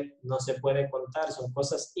 sugar, bread, no se puede contar, son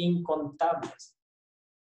cosas incontables.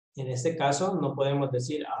 En este caso no podemos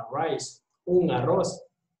decir a rice, un arroz.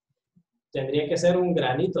 Tendría que ser un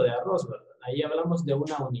granito de arroz, ¿verdad? Ahí hablamos de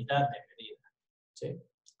una unidad de medida. ¿Sí?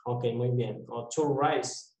 Ok, muy bien. O two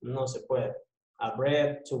rice, no se puede. A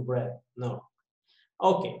bread, two bread, no.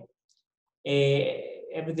 Ok.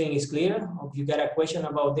 Everything is clear? Hope you got a question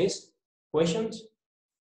about this? Questions?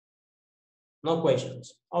 No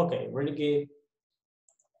questions. Ok, really good.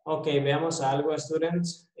 Ok, veamos algo,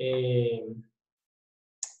 students.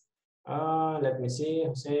 Let me see.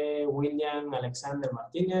 Jose William Alexander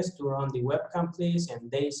Martinez, turn on the webcam, please. And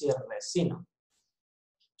Daisy Resino.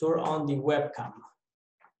 Turn on the webcam.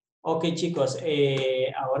 Ok, chicos,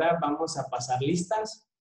 ahora vamos a pasar listas.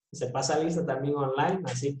 Se pasa lista también online,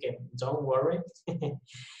 así que don't worry.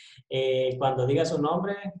 Cuando diga su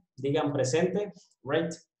nombre, digan presente,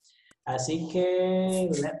 right? Así que,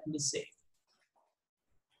 let me see.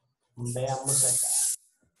 Veamos acá.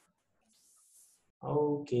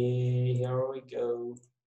 Ok, here we go.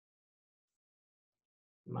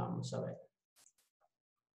 Vamos a ver.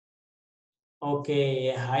 Ok,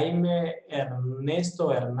 Jaime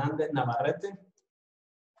Ernesto Hernández Navarrete.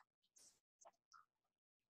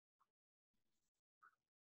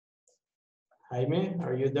 Jaime,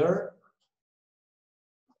 are you there?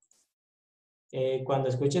 Cuando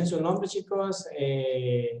escuchen su nombre, chicos,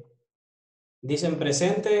 dicen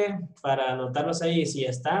presente para anotarlos ahí. Si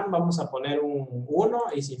están, vamos a poner un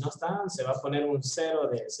 1 y si no están, se va a poner un 0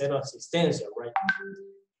 de 0 asistencia, right?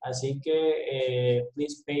 Así que,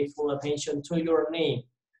 please pay full attention to your name.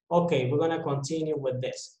 Okay, we're going to continue with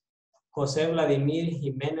this. José Vladimir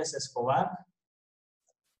Jiménez Escobar.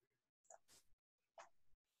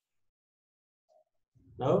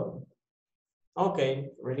 No?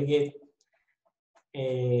 Okay, really good.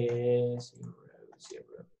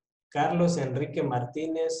 Carlos Enrique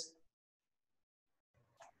Martínez.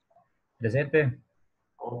 Presente.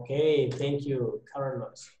 Okay, thank you,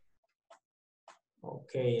 Carlos.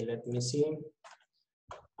 Okay, let me see.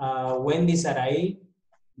 Wendy Saraí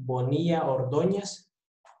Bonilla Ordóñez.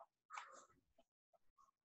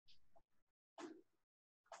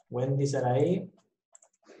 Wendy Saraí.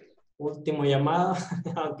 Último llamado.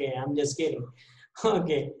 Okay, I'm just kidding.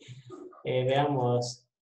 Okay, veamos.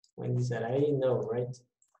 Wendy Saraí, no, right?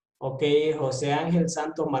 Okay, José Ángel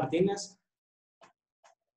Santos Martínez.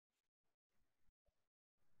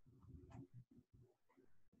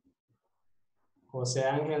 José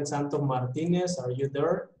Ángel Santos Martínez, are you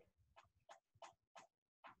there?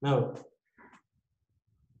 No.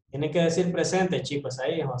 Tiene que decir presente, chicos,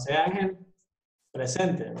 ahí, José Ángel,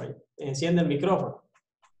 presente, right? Enciende el micrófono.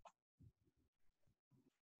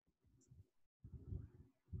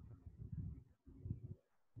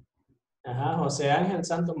 Ajá, José Ángel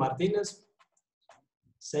Santos Martínez.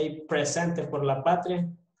 Say presente por la patria.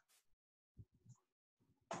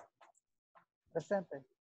 Presente.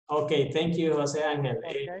 Okay, thank you, José Ángel.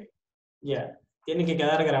 Okay. Yeah, tiene que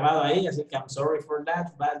quedar grabado ahí, así que I'm sorry for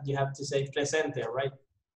that, but you have to say presente, right?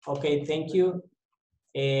 Okay, thank you.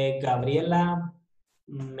 Gabriela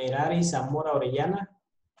Merari Zamora Orellana.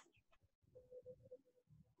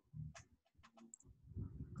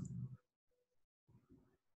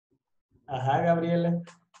 Ajá, Gabriela.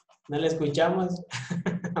 No le escuchamos.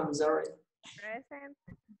 I'm sorry. Present.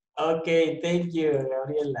 Okay, thank you,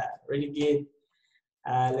 Gabriela. Really good.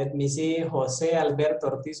 Let me see. José Alberto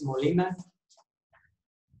Ortiz Molina.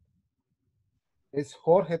 Es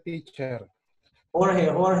Jorge, teacher.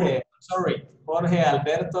 Jorge, sorry. Jorge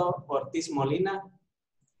Alberto Ortiz Molina.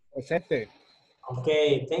 Presente.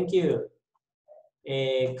 Okay, thank you.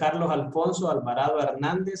 Carlos Alfonso Alvarado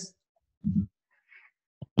Hernández.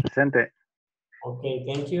 Presente. Okay,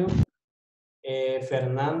 thank you.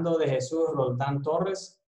 Fernando de Jesús Roldán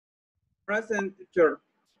Torres. Present, teacher.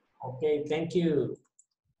 Okay, thank you.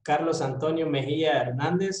 Carlos Antonio Mejía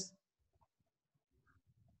Hernández.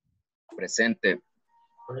 Presente.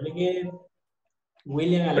 Really good.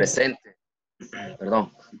 William Alexander. Presente.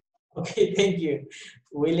 Perdón. Okay, thank you.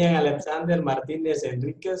 William Alexander Martínez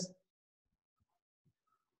Enríquez.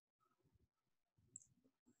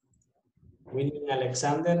 William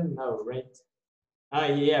Alexander, no, right?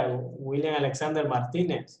 Yeah, William Alexander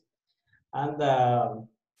Martínez. And,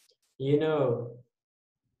 you know,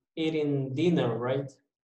 eating dinner, right?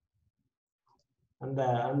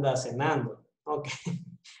 Anda cenando. Okay.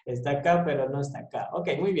 Está acá, pero no está acá.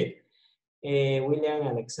 Okay, muy bien. William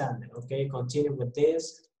Alexander. Okay, continue with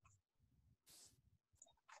this.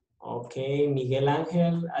 Okay, Miguel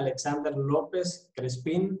Ángel Alexander López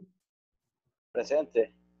Crespín.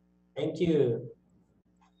 Presente. Thank you.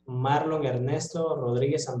 Marlon Ernesto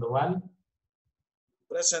Rodríguez Sandoval.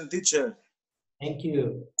 Present, teacher. Thank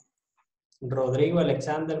you. Rodrigo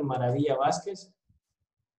Alexander Maravilla Vázquez.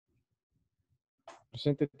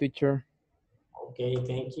 Presente, teacher. Okay,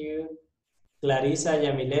 thank you. Clarisa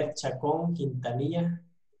Yamilet Chacón Quintanilla.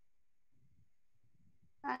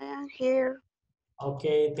 I am here.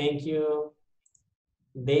 Okay, thank you.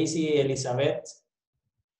 Daisy Elizabeth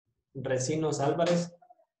Recinos Álvarez.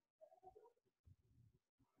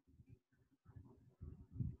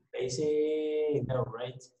 Daisy, no,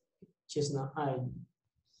 right? She's not.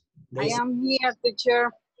 Daisy. I am here,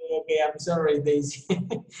 teacher. Okay, I'm sorry, Daisy.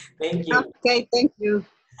 Thank you. Okay, thank you.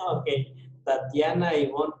 Okay, Tatiana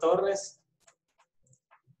Ivonne Torres.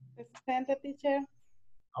 Presente, teacher.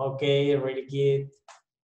 Okay, really good.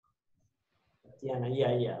 Tatiana,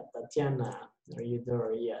 yeah. Tatiana, are you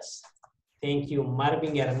there? Yes. Thank you.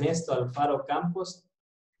 Marvin Ernesto Alfaro Campos.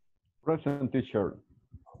 Present, teacher.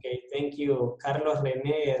 Okay, thank you. Carlos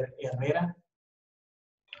René Herrera.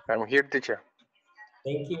 I'm here, teacher.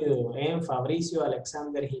 Thank you. And Fabricio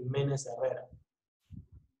Alexander Jiménez Herrera.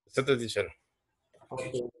 Presente, teacher.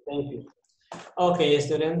 Okay, thank you. Okay,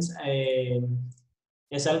 students,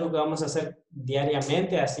 es algo que vamos a hacer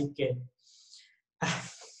diariamente, así que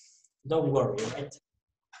don't worry, right?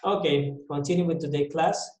 Okay, continue with today's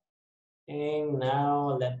class. And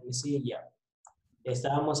now, let me see, yeah.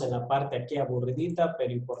 Estábamos en la parte aquí aburridita,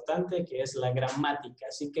 pero importante, que es la gramática.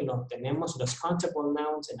 Así que nos tenemos los countable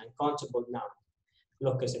nouns and uncountable nouns.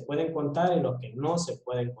 Los que se pueden contar y los que no se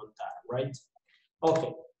pueden contar, right?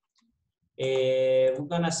 Okay. We're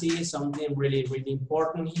gonna see something really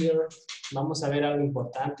important here. Vamos a ver algo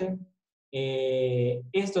importante.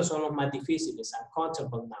 Estos son los más difíciles,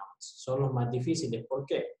 uncountable nouns. Son los más difíciles. ¿Por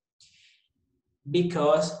qué?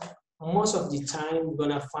 Because most of the time we're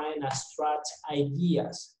gonna find abstract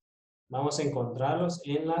ideas. Vamos a encontrarlos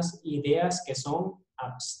en las ideas que son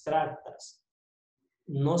abstractas.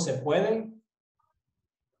 No se pueden.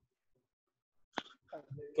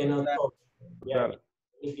 Que no yeah.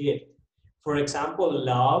 For example,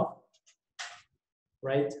 love,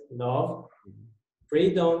 right? Love,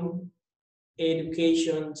 freedom,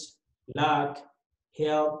 education, luck,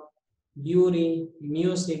 health, beauty,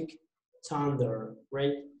 music, thunder,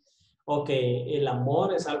 right? Ok, el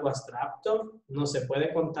amor es algo abstracto, no se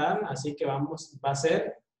puede contar, así que va a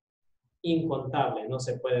ser incontable, no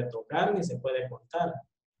se puede tocar ni se puede contar.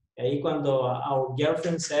 Y ahí cuando our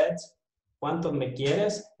girlfriend says, ¿cuánto me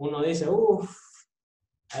quieres? Uno dice, uff,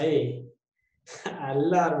 ahí, a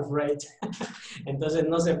lot of right. Entonces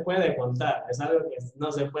no se puede contar, es algo que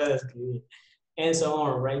no se puede escribir. And so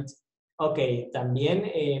on, right? Ok, también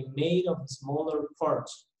made of smaller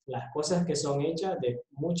parts. Las cosas que son hechas de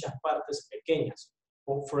muchas partes pequeñas.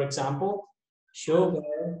 For example,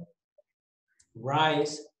 sugar,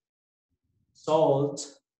 rice, salt,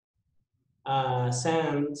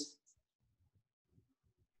 sand,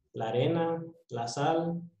 la arena, la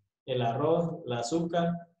sal, el arroz, el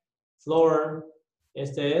azúcar, flour.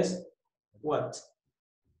 Este es what?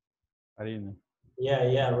 Harina.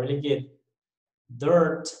 Yeah, really good.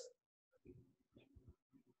 Dirt.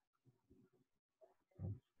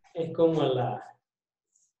 Es como la...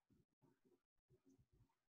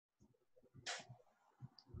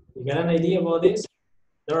 You got an idea about this?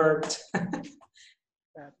 Dirt.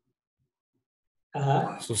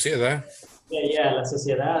 Ajá. Suciedad. Yeah, la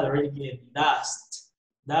sociedad, really good. Dust.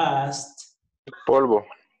 Polvo.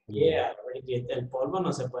 Yeah, really good. El polvo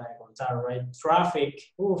no se puede contar, right?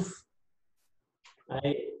 Traffic. Uf.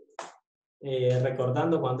 Ahí,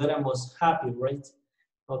 recordando cuando éramos happy, right?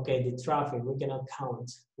 Okay, the traffic, we cannot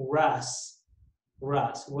count. Grass.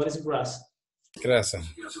 What is grass? Grasa.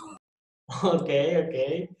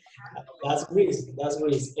 Okay. That's grease.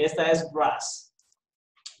 Esta es grass.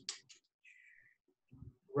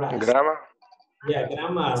 Grama. Yeah,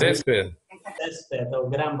 grama. Césped. Césped o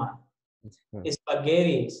grama.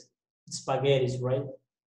 Spaghettis, right?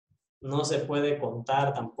 No se puede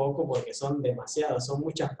contar tampoco porque son demasiadas, son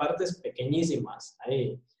muchas partes pequeñísimas.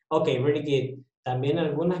 Ahí. Ok, really good. También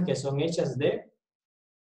algunas que son hechas de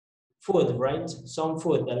food, right? Some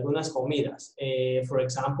food, algunas comidas. For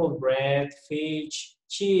example, bread, fish,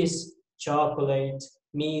 cheese, chocolate,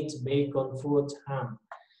 meat, bacon, fruit, ham.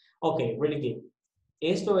 Ok, really good.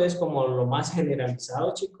 Esto es como lo más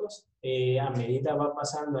generalizado, chicos. A medida va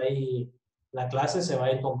pasando ahí la clase, se va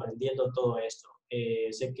a ir comprendiendo todo esto.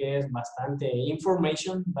 Sé que es bastante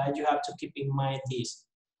information, but you have to keep in mind this.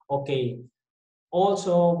 Okay.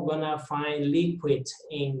 Also, we're gonna find liquid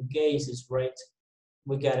in gases, right?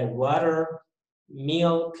 We got water,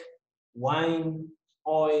 milk, wine,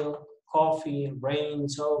 oil, coffee, rain,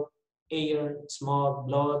 soap, air, smoke,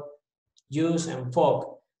 blood, juice, and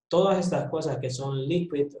fog. Todas estas cosas que son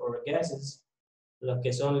liquid or gases, los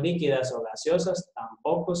que son líquidas o gaseosas,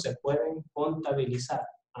 tampoco se pueden contabilizar,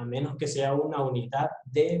 a menos que sea una unidad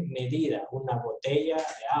de medida, una botella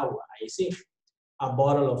de agua, ahí sí, a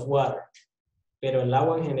bottle of water. Pero el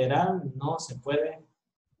agua en general no se puede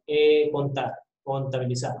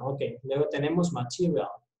contabilizar. Ok, luego tenemos material,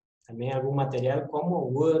 también algún material como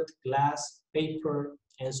wood, glass, paper,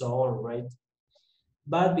 and so on, right?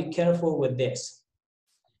 But be careful with this.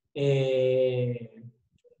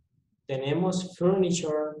 Tenemos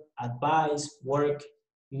furniture, advice, work,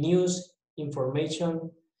 news,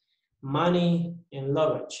 information, money, and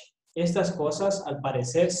luggage. Estas cosas, al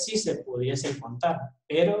parecer, sí se pudiesen contar,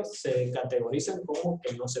 pero se categorizan como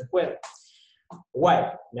que no se puede.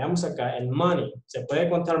 Why? Veamos acá, el money. ¿Se puede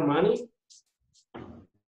contar money?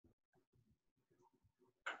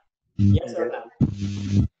 Yes or no?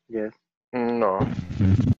 Yes. No.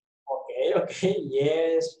 Okay,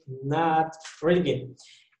 yes, not, really good.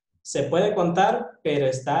 Se puede contar, pero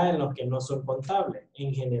está en los que no son contables,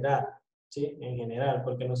 en general, ¿sí? En general,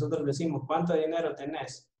 porque nosotros decimos, ¿cuánto dinero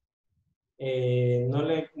tenés?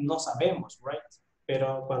 No sabemos, right?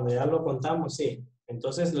 Pero cuando ya lo contamos, sí.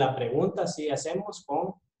 Entonces, la pregunta sí hacemos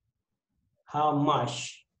con how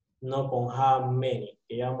much, no con how many,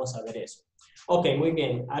 que ya vamos a ver eso. Ok, muy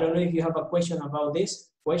bien. I don't know if you have a question about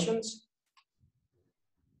this. Questions?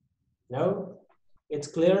 No? It's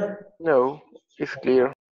clear? No, it's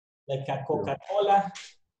clear. Like a Coca-Cola?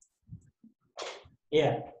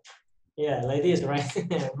 Yeah, like this, right?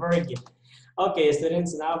 Very good. Okay,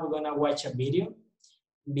 students, now we're gonna watch a video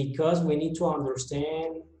because we need to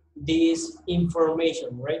understand this information,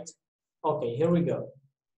 right? Okay, here we go.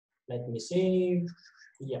 Let me see.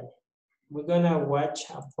 Yeah, we're gonna watch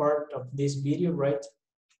a part of this video, right?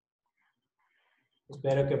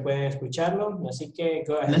 Espero que puedan escucharlo, así que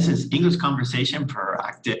go ahead. This is English Conversation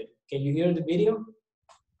Proactive. Can you hear the video?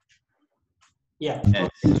 Yeah. Yes.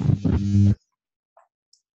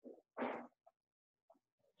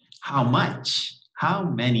 How much? How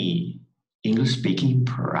many? English speaking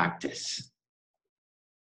practice.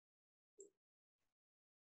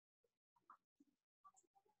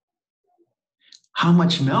 How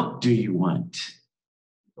much milk do you want?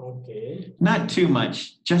 Okay. Not too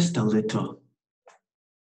much, just a little.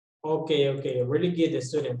 Okay, really good,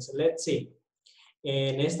 students. Let's see.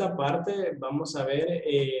 En esta parte vamos a ver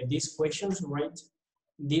these questions, right?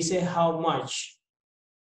 Dice how much.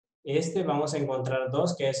 Vamos a encontrar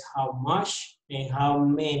dos, que es how much and how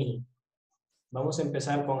many. Vamos a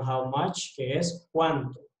empezar con how much, que es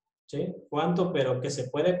cuánto. ¿Sí? Cuánto, pero que se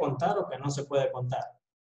puede contar o que no se puede contar.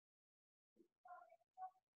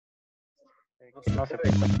 No se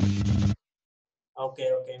puede.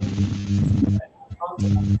 Okay. Okay.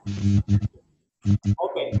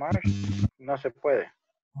 No se puede.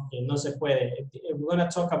 Okay, no se puede. We're going to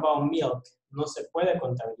talk about milk. No se puede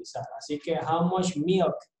contabilizar. Así que how much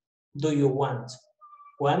milk do you want?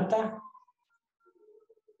 ¿Cuánta?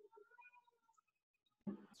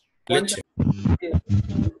 Leche.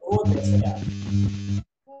 ¿Tú deseas?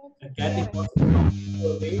 Okay,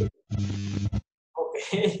 will be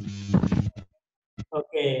okay.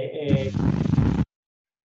 Okay,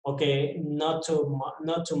 okay, not too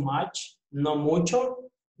much, no mucho,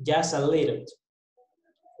 just a little.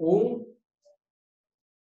 Un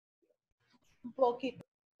poquito.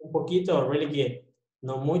 Un poquito, really good.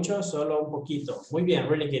 No mucho, solo un poquito. Muy bien,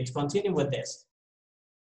 really good. Continue with this.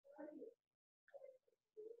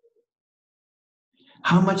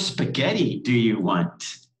 How much spaghetti do you want?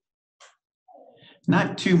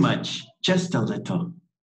 Not too much, just a little.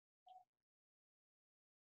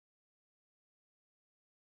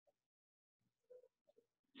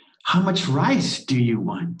 How much rice do you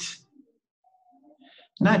want?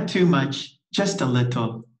 Not too much, just a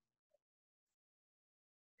little.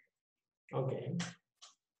 Okay.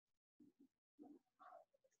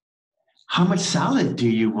 How much salad do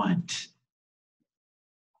you want?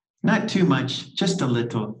 Not too much, just a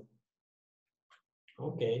little.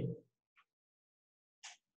 Okay.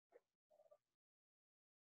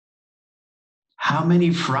 How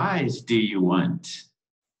many fries do you want?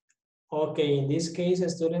 Okay, in this case,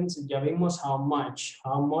 students, ya vimos how much.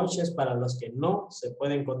 How much es para los que no se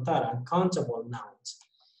pueden contar, uncountable nouns.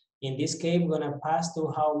 In this case, we're gonna pass to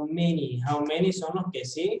how many. How many son los que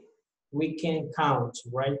sí we can count,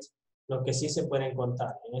 right? Los que sí se pueden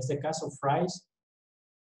contar. En este caso, fries,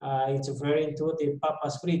 it's referring to the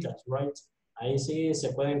papas fritas, right? Ahí sí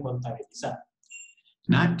se pueden contabilizar.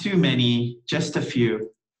 Not too many, just a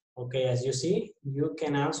few. Okay, as you see, you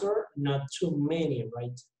can answer not too many,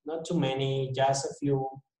 right? Not too many, just a few.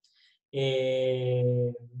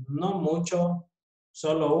 No mucho,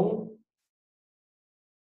 solo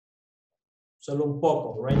un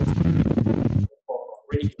poco, right? Un poco,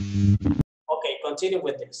 really. Okay, continue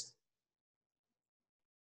with this.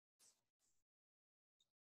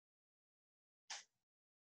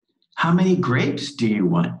 How many grapes do you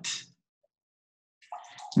want?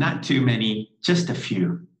 Not too many, just a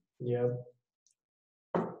few. Yeah.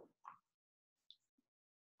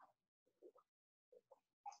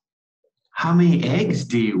 How many eggs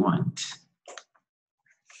do you want?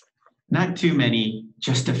 Not too many,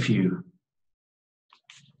 just a few.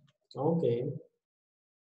 Okay.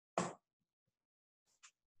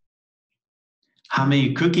 How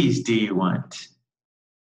many cookies do you want?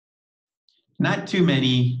 Not too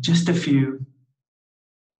many, just a few.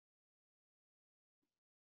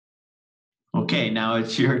 Okay, now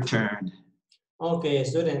it's your turn. Okay,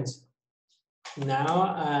 students.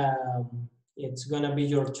 Now it's gonna be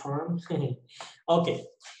your turn. Okay.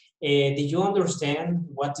 Did you understand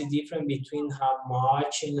what's the difference between how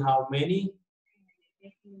much and how many?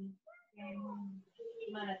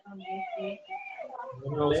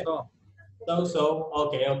 So.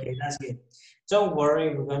 Okay, that's good. Don't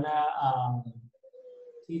worry, we're gonna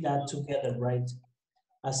see that together, right?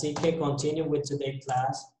 Así que continue with today's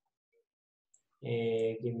class.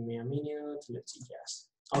 Give me a minute, let's see, yes.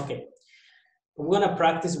 Okay, we're gonna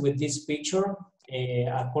practice with this picture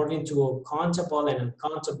according to countable and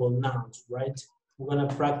uncountable nouns, right? We're gonna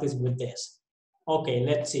practice with this. Okay,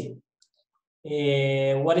 let's see.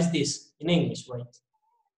 What is this in English, right?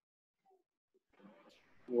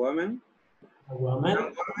 Woman. A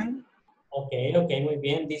woman. Okay, muy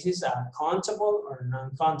bien. This is a countable or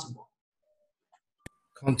non-countable?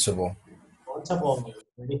 Countable. Countable.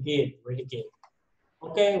 Really good, really good.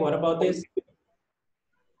 Okay, what about this?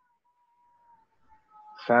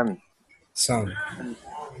 Sun. Sun.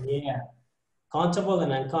 Yeah. Countable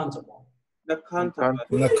and uncountable. Not countable.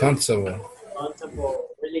 Not countable. Countable,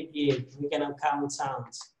 really good. We cannot count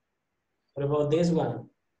sounds. What about this one?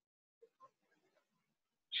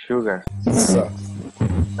 Sugar. Salt.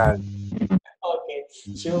 Okay,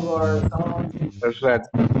 sugar, salt. That's right.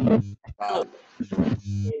 No,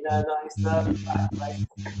 it's not bad, right?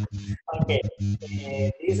 Okay,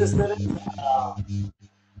 this is student.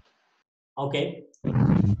 Okay,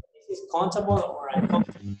 this is countable or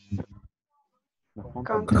uncountable?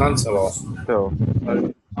 Countable. So,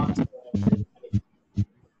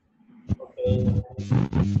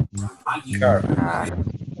 Okay. Car.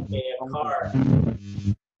 Okay, a car.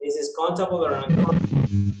 This is countable or uncountable?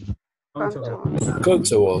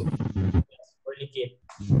 Countable. Yes, really good.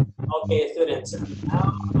 Okay, students,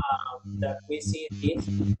 now that we see this,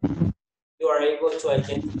 you are able to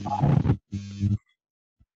identify.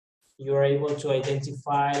 You are able to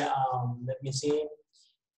identify, let me see,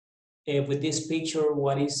 with this picture,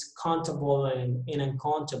 what is countable and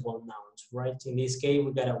uncountable nouns, right? In this case,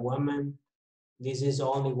 we got a woman. This is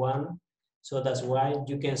only one. So that's why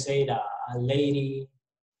you can say that a lady,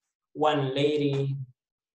 one lady,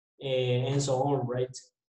 and so on, right?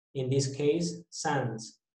 In this case,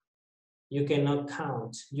 sons. You cannot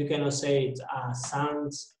count. You cannot say it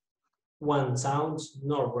sounds, one sounds,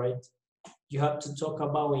 no, right? You have to talk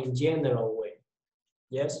about in general way.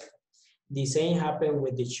 Yes? The same happened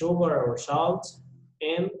with the sugar or salt,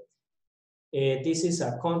 and this is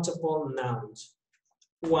a countable noun.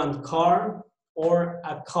 One car or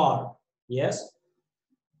a car. Yes?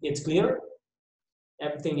 It's clear?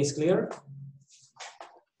 Everything is clear?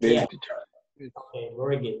 Yeah. Okay,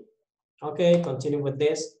 very good. Okay, continue with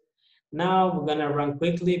this. Now we're gonna run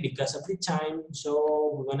quickly because of the time.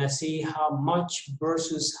 So we're gonna see how much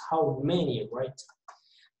versus how many, right?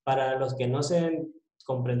 Para los que no se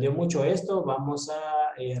comprendió mucho esto, vamos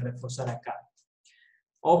a reforzar acá.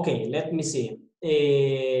 Okay, let me see.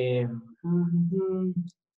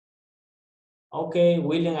 Okay,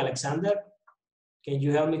 William Alexander, can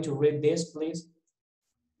you help me to read this, please?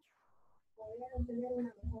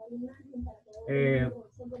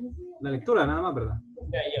 La lectura nada más, ¿verdad?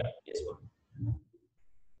 Yeah, this one.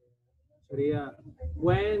 Sería,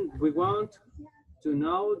 when we want to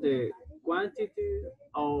know the quantity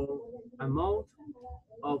or amount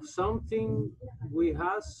of something, we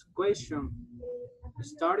ask question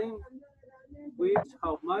starting with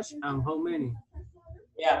how much and how many.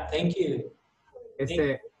 Yeah, thank you.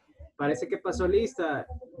 Parece que pasó lista.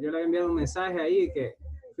 Yo le había enviado un mensaje ahí que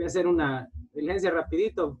fui a hacer una diligencia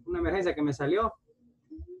rapidito, una emergencia que me salió,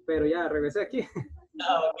 pero ya regresé aquí.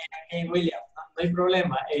 Okay, William, no hay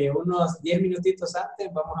problema. Unos 10 minutitos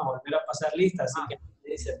antes vamos a volver a pasar lista, así que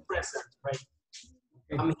dice present, right?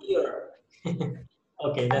 I'm here.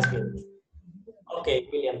 Okay, that's good. Okay,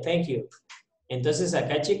 William, thank you. Entonces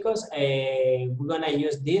acá, chicos, we're gonna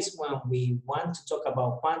use this when we want to talk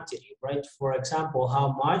about quantity, right? For example,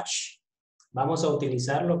 how much. Vamos a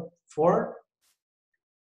utilizarlo for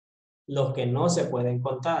los que no se pueden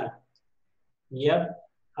contar. Yep,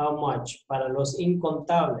 how much. Para los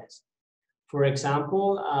incontables. For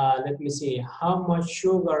example, let me see, how much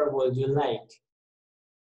sugar would you like?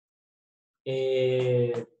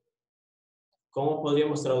 ¿Cómo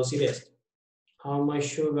podríamos traducir esto? How much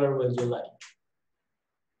sugar would you like?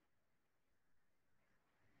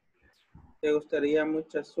 ¿Te gustaría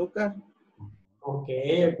mucho azúcar?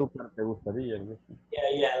 Okay. ¿Azúcar te gustaría?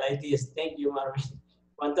 Yeah, like this. Thank you, Marvin.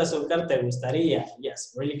 ¿Cuánto azúcar te gustaría?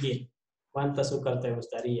 Yes, really good. ¿Cuánto azúcar te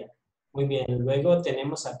gustaría? Muy bien. Luego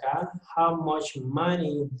tenemos acá, how much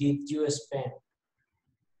money did you spend?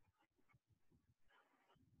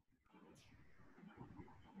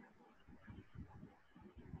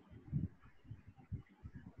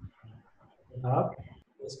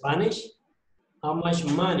 In Spanish, how much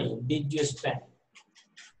money did you spend?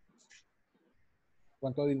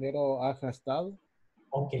 ¿Cuánto dinero has gastado?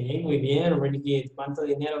 Ok, muy bien, really good. ¿Cuánto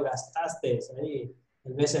dinero gastaste? Ahí,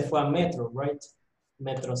 tal vez se fue a Metro, right?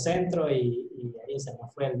 Metro Centro y ahí se me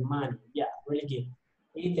fue el money. Yeah, really good.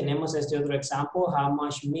 Y tenemos este otro ejemplo, how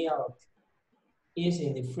much milk is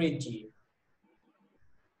in the fridge?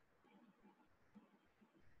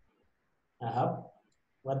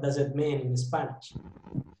 What does it mean in Spanish?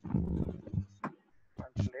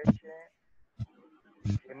 ¿Cuánta leche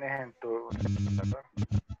tienes en tu refrigerador?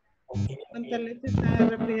 ¿Cuánta leche está en el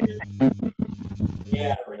refrigerador?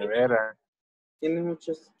 Yeah, De veras. Tienes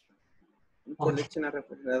mucha leche en la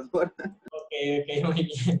refrigeradora. Ok, muy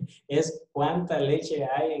bien. Es cuánta leche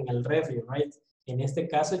hay en el refri, right? En este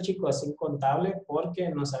caso, chicos, es incontable porque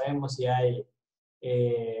no sabemos si hay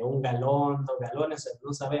un galón, 2 galones,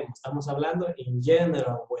 no sabemos. Estamos hablando in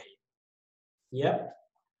general way. Yep.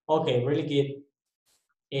 Ok, really good.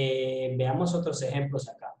 Veamos otros ejemplos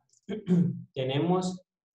acá. Tenemos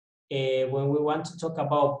when we want to talk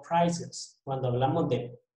about prices, cuando hablamos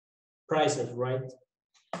de prices, right?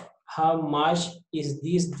 How much is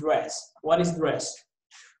this dress? What is dress?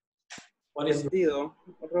 What is vestido?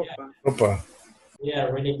 Ropa. Ropa. Yeah,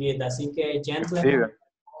 really good. Así que, gentlemen,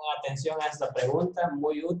 pongan atención a esta pregunta,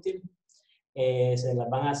 muy útil. Se las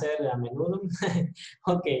van a hacer a menudo.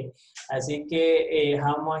 Ok, así que,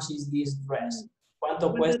 how much is this dress?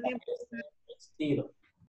 ¿Cuánto cuesta este vestido?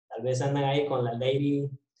 Tal vez andan ahí con la lady,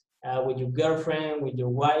 with your girlfriend, with your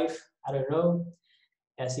wife, I don't know.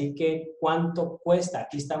 Así que, ¿cuánto cuesta?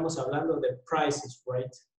 Aquí estamos hablando de prices,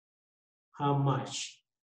 right? How much?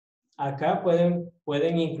 Acá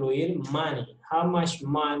pueden incluir money. How much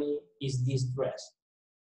money is this dress?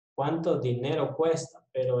 ¿Cuánto dinero cuesta?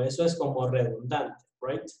 Pero eso es como redundante,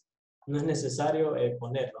 right? No es necesario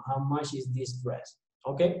ponerlo. How much is this dress?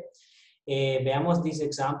 Okay. Veamos this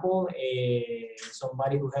example.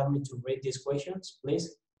 Somebody who help me to read these questions,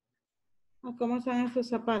 please. ¿Cómo son esos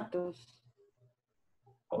zapatos?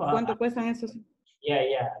 ¿Cuánto cuestan esos?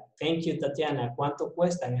 Yeah. Thank you, Tatiana. ¿Cuánto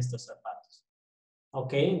cuestan estos zapatos?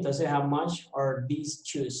 Ok, entonces, how much are these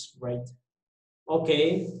shoes, right?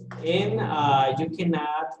 Okay, and you can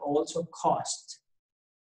add also cost.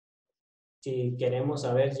 Si queremos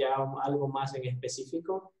saber ya algo más en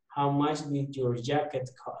específico, how much did your jacket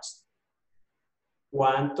cost?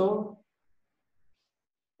 ¿Cuánto?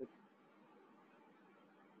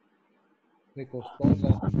 Me costó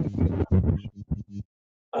la...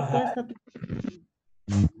 Cuesta tu...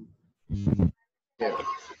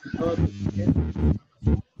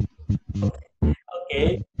 Ok.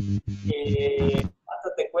 ¿Cuánto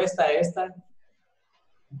te cuesta esta?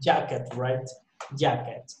 Jacket, right?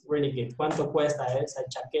 Jacket, really good. ¿Cuánto cuesta esa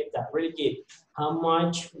chaqueta? Really good. How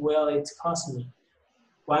much will it cost me?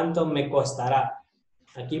 ¿Cuánto me costará?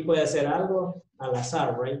 Aquí puede ser algo al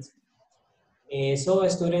azar, right? So,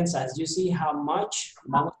 students, as you see how much,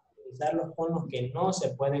 vamos a utilizarlos con los que no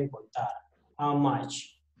se pueden contar. How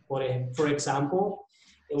much? For example,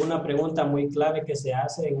 una pregunta muy clave que se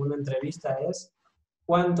hace en una entrevista es,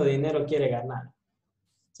 ¿cuánto dinero quiere ganar?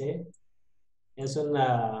 ¿Sí? Es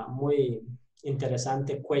una muy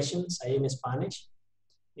interesante questions ahí en Spanish.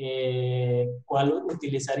 ¿Cuál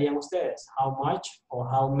utilizarían ustedes? How much o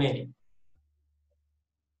how many?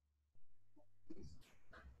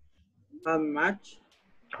 How much?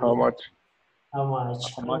 How much? How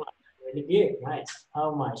much? How much? Really good. Nice.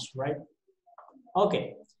 How much, right?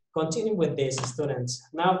 Okay. Continue with this, students.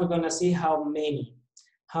 Now we're going to see how many.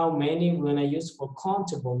 How many we're going to use for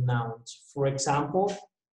countable nouns. For example,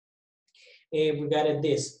 we got it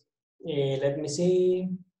this. Let me see.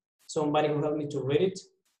 Somebody who help me to read it.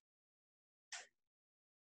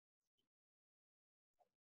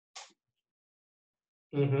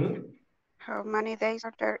 How many days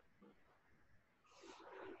are there?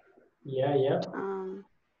 Yeah.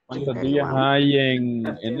 ¿Cuántos días hay en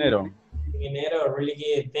enero? Enero, really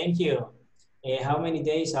good. Thank you. How many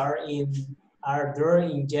days are there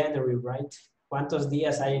in January, right? ¿Cuántos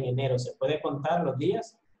días hay en enero? ¿Se puede contar los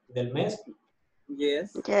días del mes?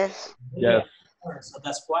 Yes. Yes. Yeah. So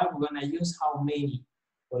that's why we're going to use how many.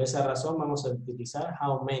 Por esa razón vamos a utilizar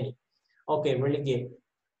how many. Okay, really good.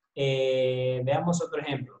 Veamos otro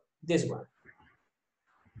ejemplo. This one.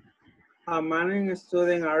 How many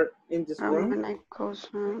students are in this room? No,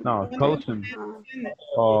 cousin.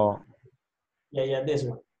 Oh. Yeah, this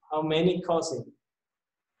one. How many cousins?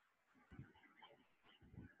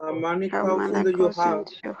 How many cousins do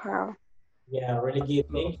you have? Yeah, really good.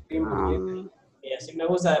 Thank you. Así me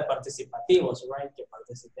gusta de participativos, right? Que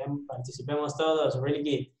participemos todos. Really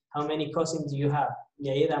good. How many cousins do you have? Y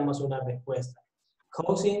ahí damos una respuesta.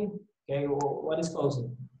 Cousin, okay, what is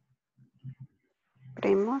cousin?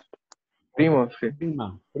 Primos. Primos, sí.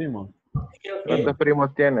 Primos. Okay. ¿Cuántos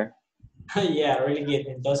primos tiene? Yeah, really good.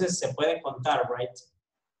 Entonces se puede contar, right?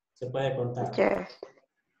 Se puede contar. Yes.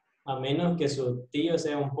 A menos que su tío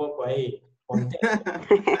sea un poco ahí contento.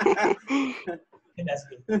 That's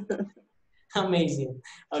good. Amazing.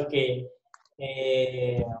 Okay.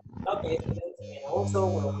 Okay. And also,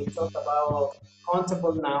 when we talk about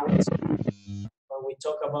countable nouns,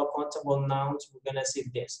 we're gonna see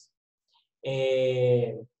this.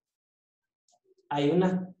 Hay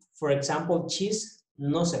una, for example, cheese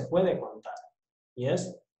no se puede contar.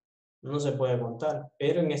 Yes, no se puede contar.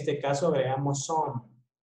 Pero en este caso agregamos some.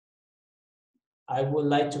 I would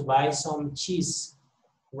like to buy some cheese,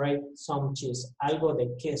 right? Some cheese, algo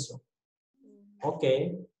de queso. Ok.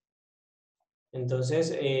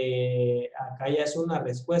 Entonces, acá ya es una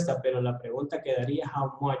respuesta, pero la pregunta quedaría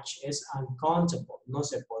how much es uncountable. No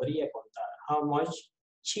se podría contar. How much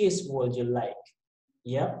cheese would you like?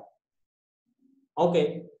 Yeah.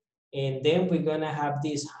 Okay. And then we're gonna have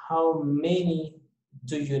this. How many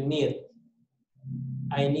do you need?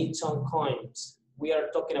 I need some coins. We are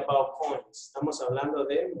talking about coins. Estamos hablando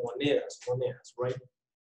de monedas, right?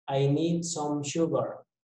 I need some sugar.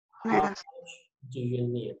 How much do you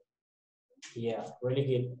need? Yeah, really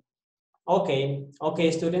good.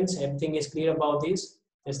 Okay, students, everything is clear about this?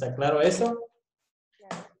 ¿Está claro esto?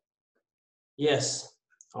 Yes.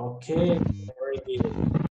 Okay, very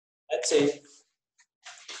good. That's it.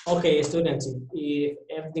 Okay, students, if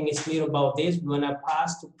everything is clear about this, we're gonna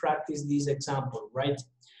pass to practice this example, right?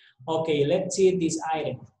 Okay, let's see this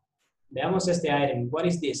item. Veamos este item. What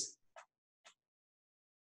is this?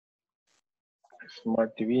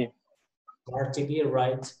 Smart TV. Smart TV,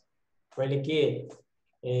 right? Really good.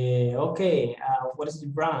 Okay, what is the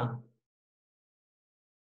brand?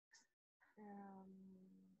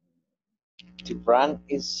 The brand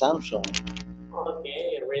is Samsung.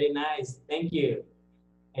 Okay, really nice. Thank you.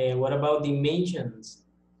 What about dimensions?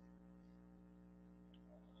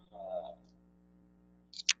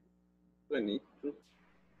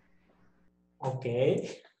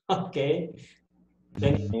 Okay, okay.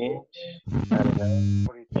 20 Inch.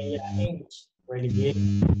 inch, really good.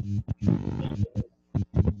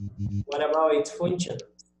 What about its function?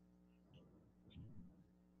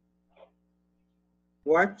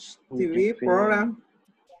 Watch TV program.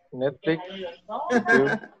 Netflix.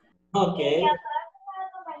 Okay.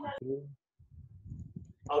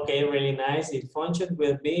 Okay, really nice. The function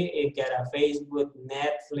will be it got a Facebook,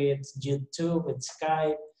 Netflix, YouTube,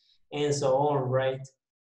 Skype, and so on, right?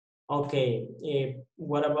 Okay,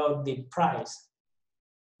 what about the price?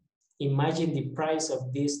 Imagine the price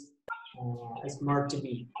of this smart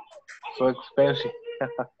TV. So expensive.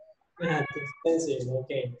 Yeah, it's expensive,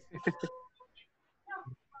 okay.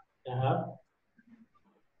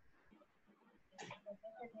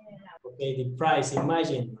 Okay, the price,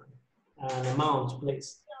 imagine an amount,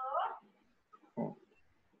 please.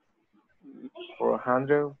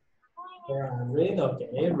 400. 400,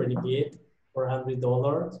 okay, really good.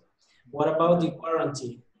 $400. What about the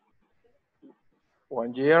warranty?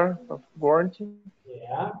 1 year of warranty.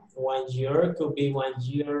 Yeah, 1 year, could be 1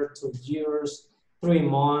 year, 2 years, 3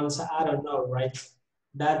 months, I don't know, right?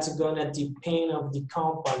 That's gonna depend on the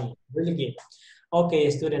company, really good. Okay,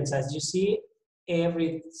 students, as you see,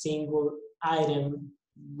 every single item,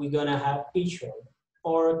 we're gonna have picture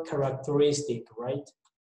or characteristic, right?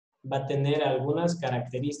 Va a tener algunas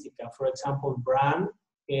características. For example, brand,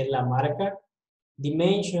 que es la marca,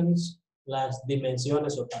 dimensions, las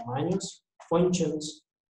dimensiones o tamaños, functions,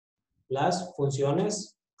 las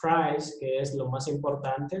funciones, price, que es lo más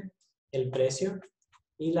importante, el precio,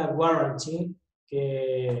 y la warranty,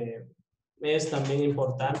 que es también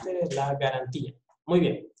importante, la garantía. Muy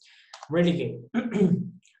bien. Really good.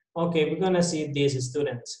 Okay, we're gonna see these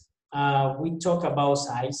students. We talk about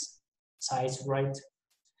size, right?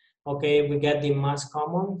 Okay, we get the most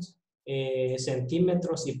common,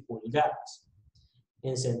 centímetros y pulgadas.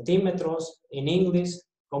 En centímetros, en inglés,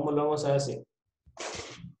 ¿cómo lo vamos a decir?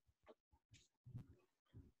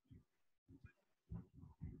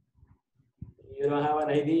 You don't have an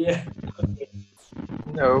idea?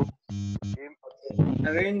 No.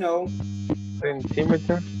 I don't know.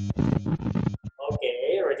 Centimeter.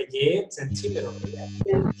 Okay, already good. Centímetro.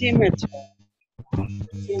 Centimeter.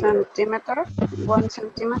 Centimeter. 1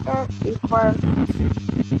 centimeter equal.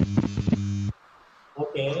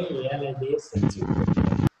 Okay, yeah, like this. Centimeter.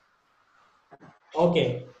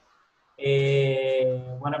 Okay.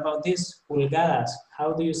 What about this? Pulgadas.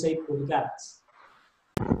 How do you say pulgadas?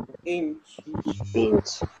 Inch.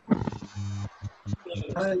 Inch.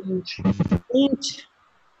 Inch. Inch.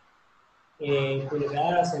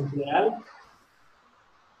 Pulgadas en plural.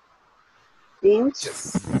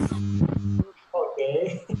 Inches.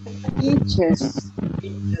 Okay. Inches.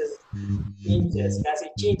 Inches. Inches. Casi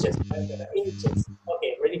chinches. Inches.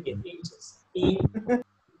 Okay, really good. Inches.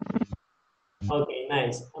 Okay,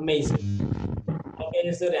 nice. Amazing.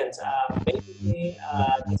 Okay, students, basically,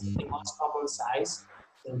 this is the most common size,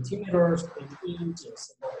 centímetros and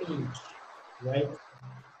inches, o inch, right?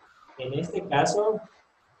 En este caso,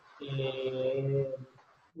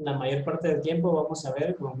 la mayor parte del tiempo vamos a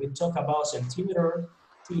ver, when we talk about centimeter,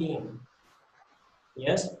 TM.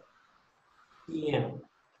 Yes? TM.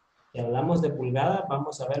 Si hablamos de pulgada,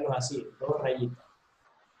 vamos a verlos así, dos rayitas.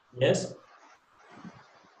 Yes?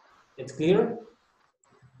 It's clear?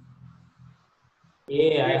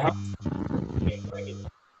 Yeah, I hope. Okay, great.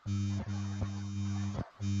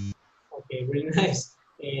 Okay, really nice.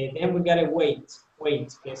 Then we got a weight,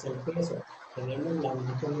 que es el peso. Tenemos las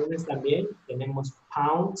más comunes también, tenemos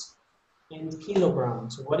pounds and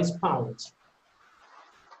kilograms. What is pounds?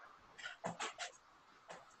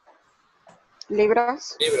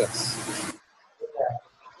 Libras. Libras.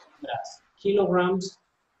 Kilograms.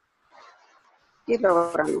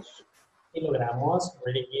 Kilogramos. Kilogramos,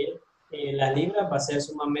 really good. Las libras va a ser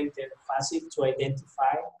sumamente fácil to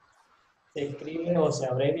identify. Se escribe o se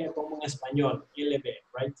abrevia como en español, LB,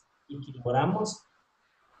 right? Y kilogramos,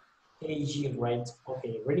 kg, right?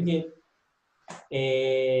 Okay, really good.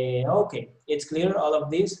 Okay, it's clear all of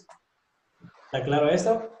this. ¿Está claro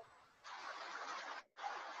esto?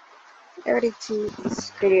 Everything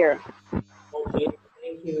is clear. Okay,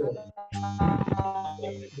 thank you.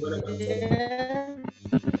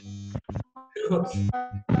 Okay.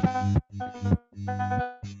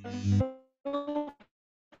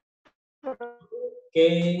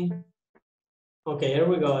 Okay, here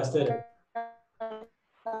we go, student.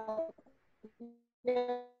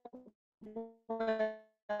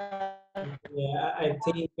 Yeah, I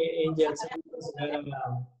think Angel Santos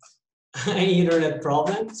had internet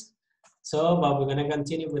problems. So, but we're gonna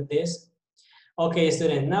continue with this. Okay,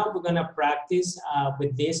 student, now we're gonna practice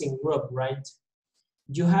with this in group, right?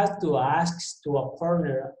 You have to ask to a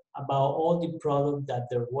partner about all the products that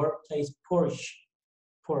their workplace purge,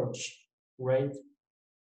 right?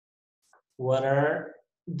 What are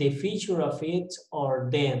the feature of it or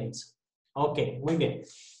them? Okay, muy bien.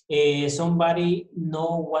 Somebody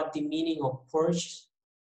know what the meaning of purge?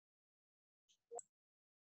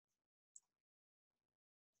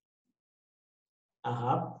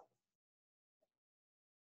 Ajá.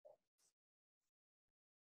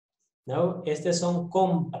 No, estas son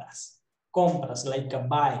compras. Compras, like a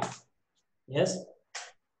buy. Yes?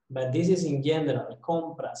 But this is in general,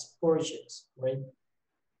 compras, purchase, right?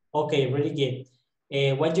 Okay, really good.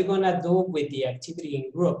 What you're gonna do with the activity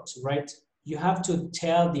in groups, right? You have to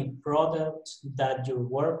tell the product that your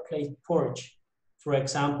workplace purchase. For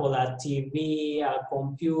example, a TV, a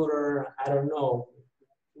computer, I don't know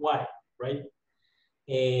why, right?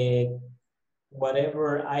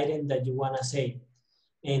 Whatever item that you wanna say.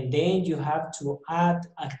 And then you have to add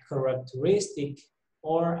a characteristic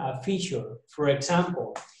or a feature. For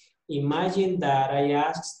example, imagine that I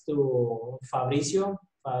asked to Fabricio,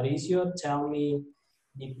 tell me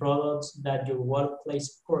the products that your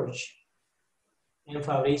workplace purchase. And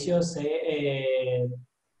Fabricio say,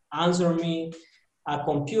 answer me a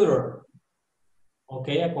computer.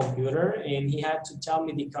 Okay, a computer, and he had to tell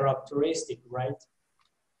me the characteristic, right?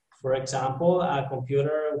 For example, a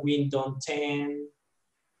computer Windows 10,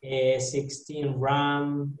 16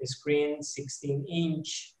 RAM, screen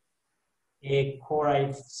 16-inch, Core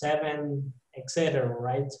i7, etc.,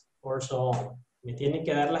 right? Or so on. Me tiene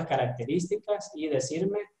que dar las características y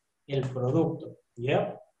decirme el producto.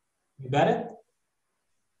 Yep. You got it?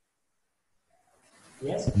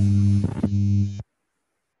 Yes?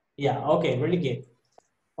 Yeah, okay, really good.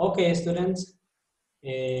 Okay, students.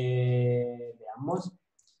 Veamos.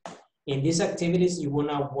 In these activities, you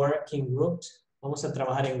wanna work in groups. Vamos a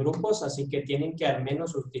trabajar en grupos, así que tienen que al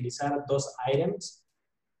menos utilizar dos items,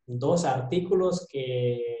 dos artículos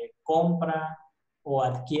que compra o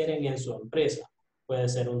adquieren en su empresa. Puede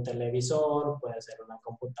ser un televisor, puede ser una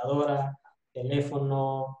computadora,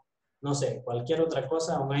 teléfono, no sé, cualquier otra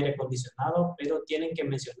cosa, un aire acondicionado, pero tienen que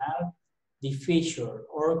mencionar the feature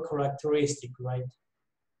or characteristic, right?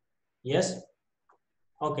 Yes?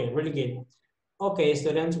 Okay, really good. Okay,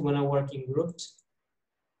 students, we're gonna work in groups.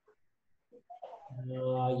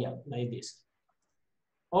 Yeah, like this.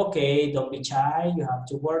 Okay, don't be shy. You have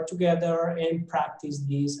to work together and practice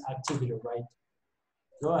this activity, right?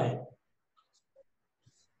 Go ahead.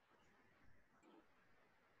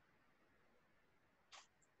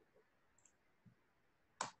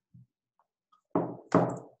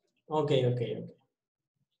 Okay.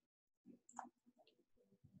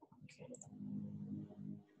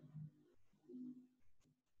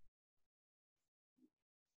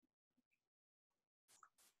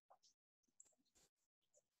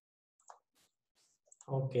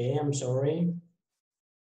 Okay, I'm sorry.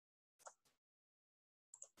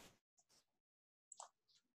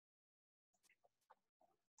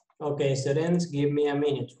 Okay, students, give me a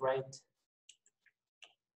minute, right?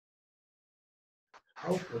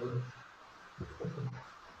 Okay.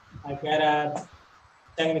 I got a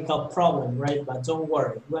technical problem, right? But don't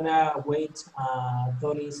worry, I'm gonna wait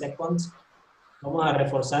 30 seconds. Vamos a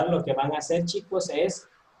reforzar lo que van a hacer, chicos, es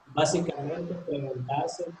básicamente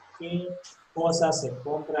preguntarse qué cosas se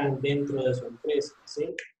compran dentro de su empresa,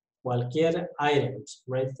 ¿sí? Cualquier items,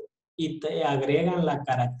 right? Y te agregan la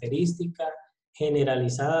característica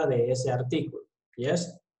generalizada de ese artículo,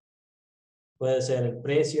 ¿yes? Puede ser el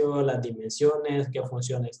precio, las dimensiones, qué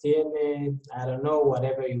funciones tiene, I don't know,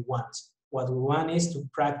 whatever you want. What we want is to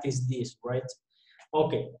practice this, right?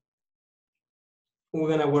 Okay. We're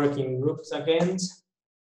gonna work in groups again.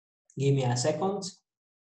 Give me a second.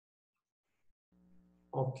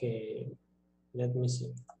 Okay, let me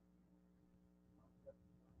see.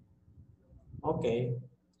 Okay,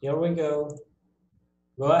 here we go.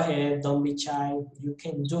 Go ahead, don't be shy. You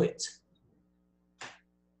can do it.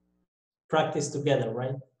 Practice together,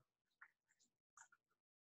 right?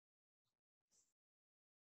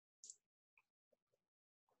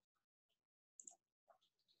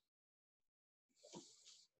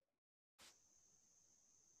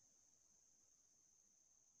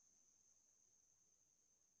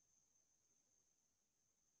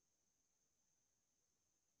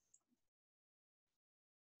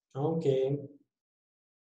 Okay.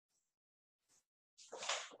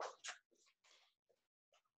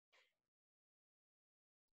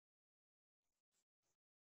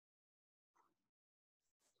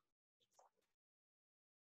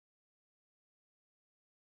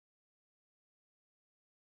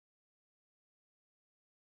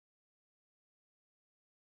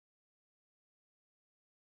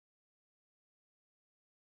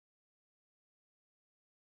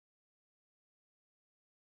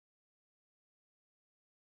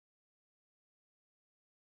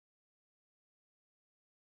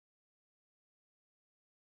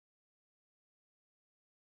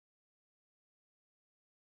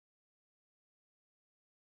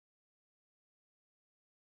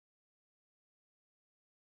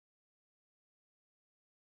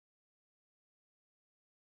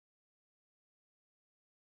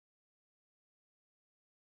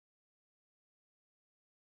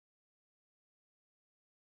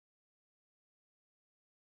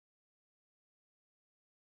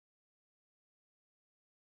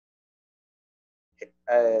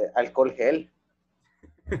 alcohol gel.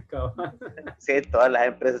 Sí, todas las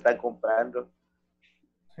empresas están comprando.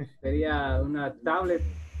 Sería una tablet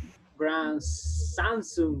brand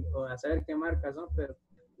Samsung, o a saber qué marcas son, pero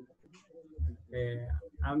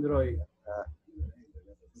Android.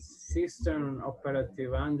 System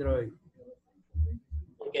Operative Android.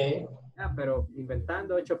 Ok. Pero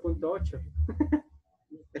inventando 8.8.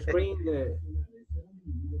 Screen de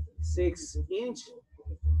 6 inch.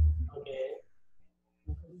 Ok.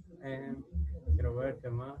 Quiero ver qué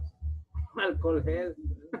más. Alcohol gel.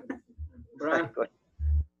 Brand.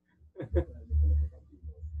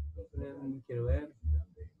 Quiero ver.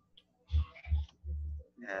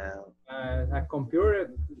 A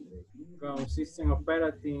computer con system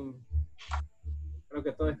operating. Creo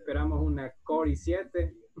que todos esperamos una Core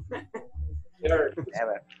i7.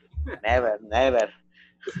 Never.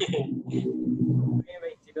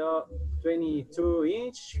 22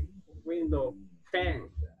 inch, Windows 10.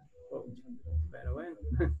 Pero bueno,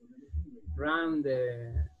 RAM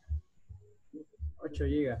de 8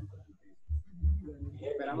 GB.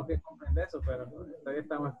 Esperamos que compren de eso, pero todavía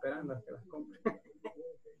estamos esperando a que las compren.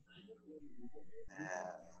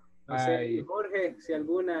 No sé, Jorge, si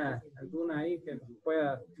alguna ahí que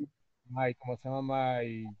pueda. ¿Cómo se llama?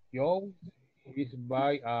 Joe is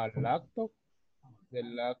buy a laptop. The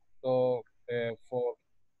laptop for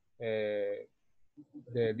the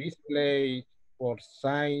display for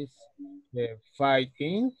size 5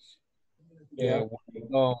 inch. Yeah.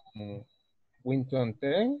 Windows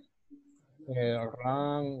 10.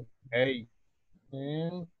 RAM 8.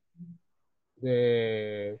 And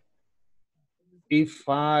the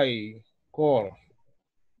E5 core.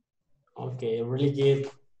 Okay, really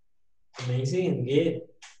good. Amazing, good.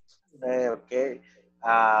 Okay.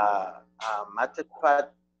 MatePad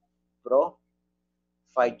Pro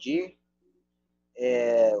 5G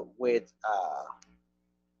with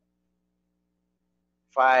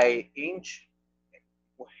 5 inch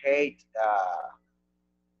height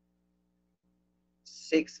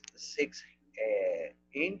 6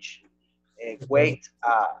 inch weight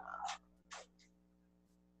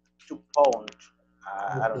 2 pound.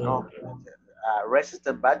 I don't know.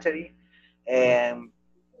 Resistant battery and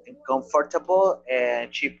comfortable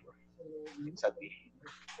and cheaper. Exactly.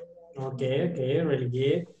 Okay, really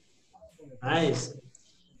good. Nice.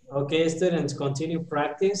 Okay, students, continue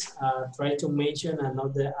practice. Try to mention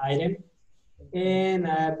another item, and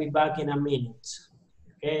I'll be back in a minute.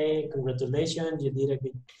 Okay, congratulations, you did a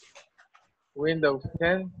good. Windows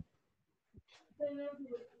 10.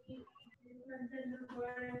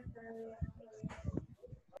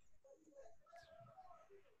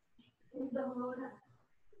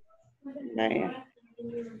 Brand.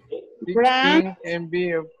 16 MB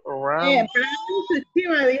of RAM. Brand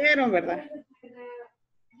Toshiba dijeron, ¿verdad?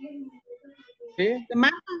 ¿Sí? ¿De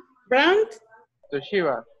marca? Brand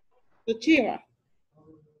Toshiba. Toshiba.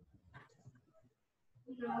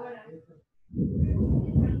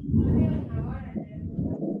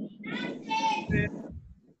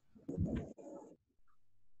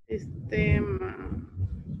 Sistema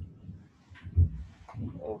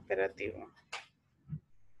operativo.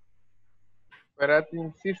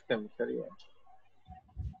 Operating system sería.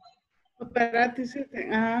 Operating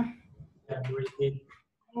system. Ajá. Yeah, really good.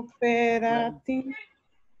 Operating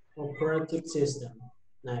system.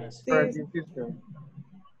 Nice. Operating system.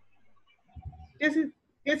 ¿Qué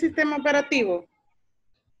sistema operativo?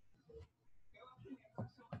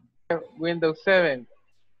 Windows 7.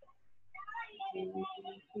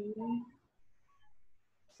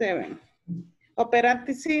 7.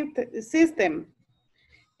 Operating system.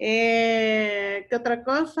 ¿Qué otra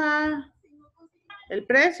cosa? El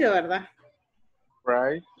precio, ¿verdad?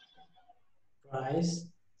 Price.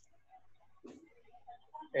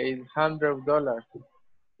 $800.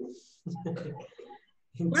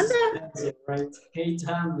 ¿Cuánto? Right,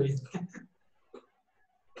 800.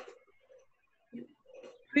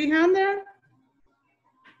 300.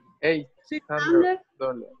 $800.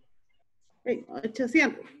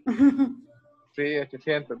 800. Sí,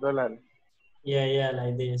 $800. Yeah,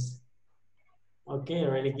 like this. Okay,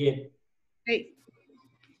 really good. Hey.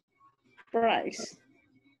 Price.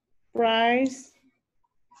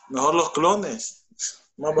 Mejor los clones.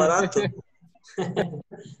 Más barato.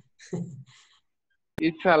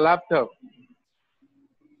 It's a laptop.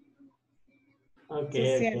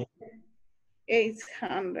 Okay.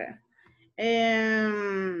 800.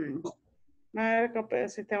 Marca,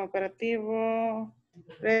 sistema operativo,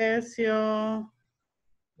 precio.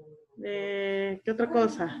 ¿Qué otra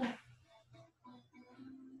cosa?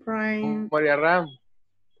 Prime. Memoria RAM.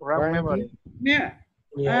 RAM memory. Yeah.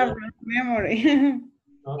 Yeah. RAM memory.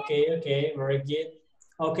 Okay, very good.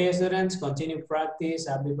 Okay, students, continue practice.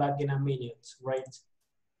 I'll be back in a minute, right?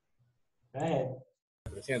 Go ahead.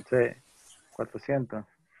 Sí, 400.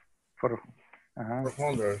 Ajá.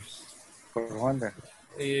 400. 400.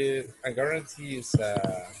 I guarantee is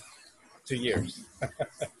 2 years.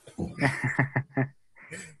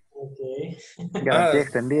 Okay. Garantía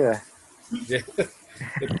extendida. Yeah.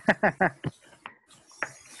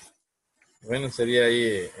 Bueno, sería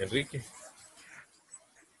ahí Enrique.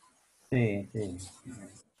 Sí, sí.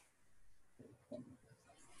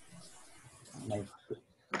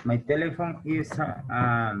 My telephone is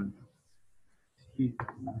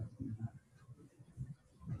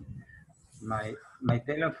my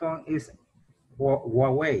telephone is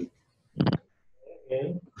Huawei.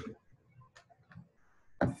 Okay.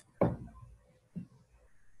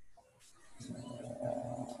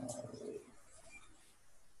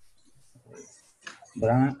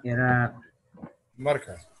 Brand era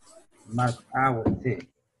Marca. sí.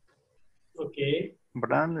 Okay.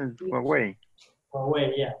 Brand is Huawei.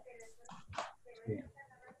 Huawei, yeah. Sí.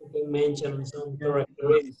 You can mention some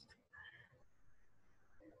characteristics.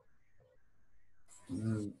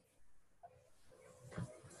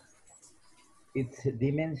 Its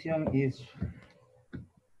dimension is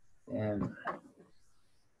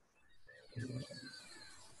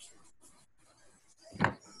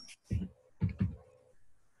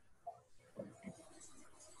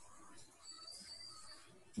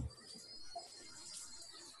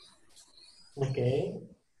Okay.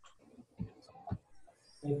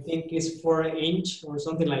 I think it's 4-inch or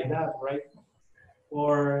something like that, right?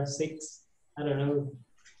 Or 6, I don't know.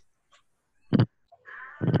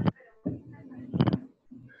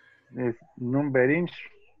 It's number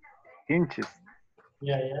inches.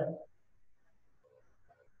 Yeah, yeah.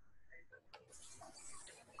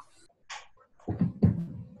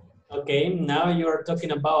 Okay, now you are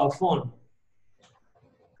talking about a phone.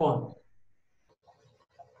 Phone.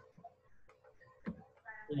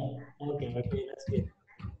 Yeah, okay, that's good.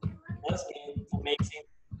 That's good, amazing.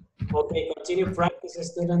 Okay, continue practice,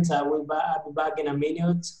 students. I'll be back in a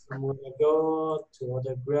minute. I'm gonna go to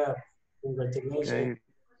other graph. Congratulations.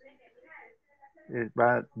 Okay.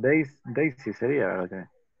 But Daisy sería, ¿verdad?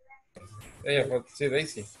 Ella, sí,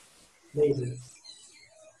 Daisy. Daisy.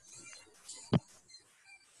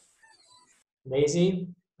 Daisy,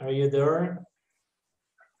 are you there?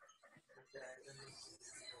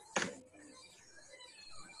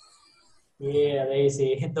 Yeah,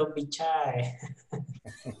 Daisy, don't be shy.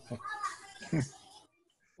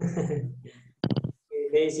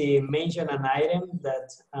 Daisy, mention an item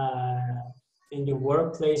that in your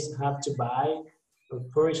workplace have to buy or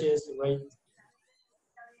purchase, right?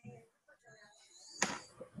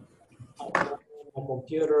 A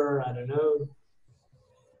computer, I don't know.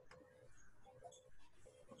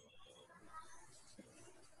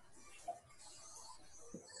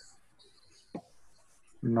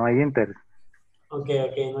 No hay inter.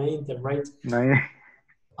 Okay, no hay inter, right? No hay.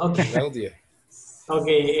 Okay. Claudia.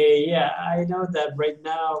 Okay, yeah, I know that right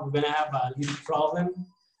now we're gonna have a little problem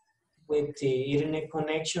with the internet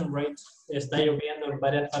connection, right? Está lloviendo en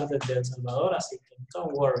varias partes de El Salvador, así que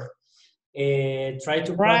don't worry. Try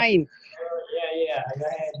to Right. Yeah, go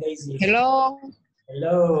ahead, Daisy. Hello.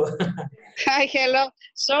 Hello. Hi, hello.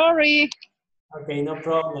 Sorry. Okay, no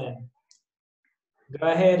problem. Go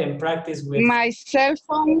ahead and practice with My cell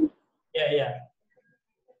phone. Yeah.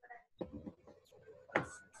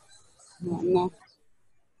 No.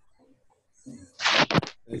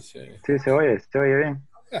 Sí, se oye bien.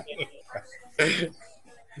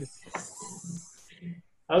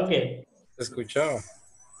 Okay. Te escuchaba.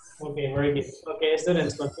 Okay, very good. Okay,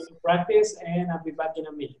 students, continue practice and I'll be back in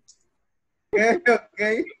a minute.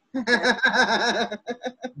 Okay.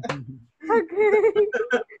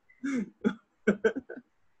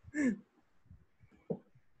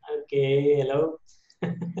 Okay, hello.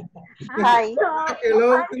 Hi.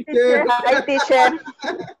 Hello, teacher. Hi, teacher.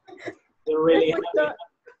 You're really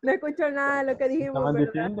No escucho nada de lo que dijimos. ¿Estaban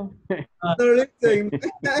 ¿verdad? diciendo? No listen.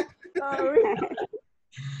 Sorry.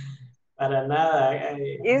 Para nada.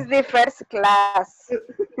 It's the first class.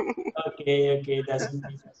 Okay, that's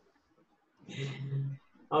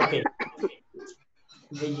okay.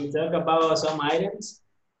 Did you talk about some items?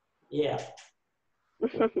 Yeah.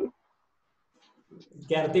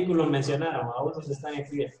 ¿Qué artículos mencionaron? Aún nos están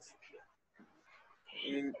escribiendo.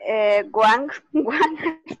 One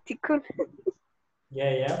article.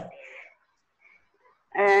 Yeah.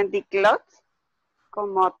 The cloth,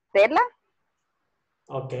 como tela.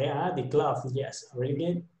 Okay, the cloth, yes, very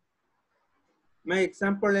good. My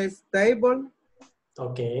example is table.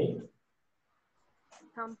 Okay.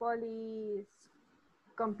 Example is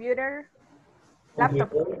computer.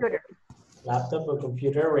 Computer. Laptop or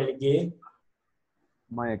computer, really good.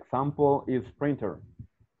 My example is printer.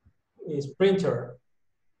 Is printer.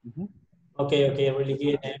 Okay, okay, really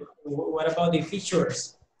good. And what about the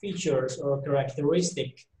features? Features or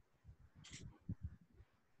characteristic?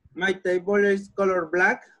 My table is color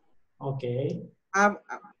black. Okay. Have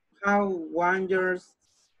 1 year's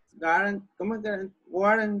warranty.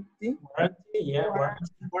 Warranty, yeah,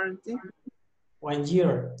 warranty. 1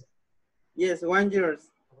 year. Yes, 1 year.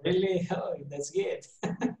 Really? Oh, that's good.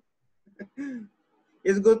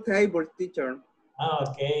 It's good table, teacher. Oh,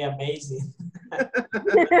 okay, amazing.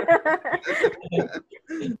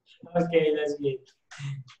 Okay, that's good.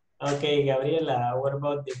 Okay, Gabriela, what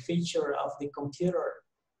about the feature of the computer?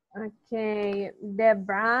 Okay, the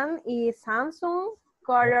brand is Samsung,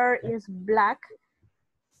 color is black,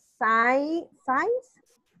 size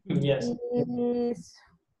Yes. is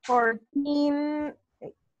 14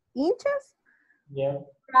 inches, Yeah.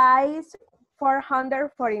 price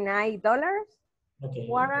 $449, Okay.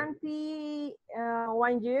 warranty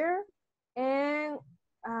 1 year, and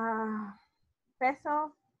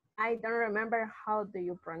peso, I don't remember how do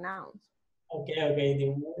you pronounce. Okay, okay,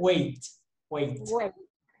 the weight.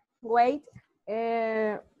 Wait,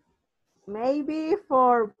 maybe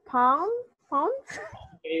for pounds?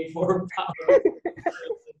 Okay, 4 pounds.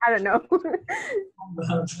 I don't know.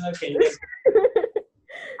 Okay.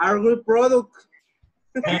 Are good product.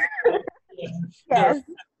 Yes.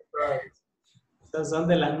 So son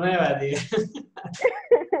de las nuevas, diga.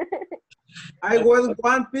 I want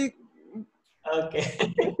one pick. Okay.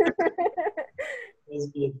 That's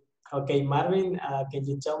good. Okay, Marvin, can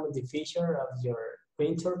you tell me the feature of your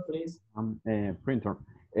printer, please? Printer.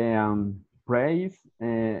 Price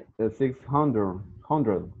 600.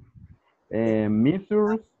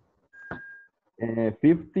 Measures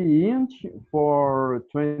 50 inch for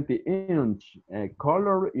 20 inch.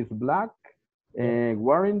 Color is black.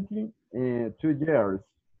 Warranty 2 years.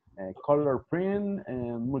 Color print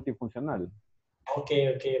and multifunctional. Okay,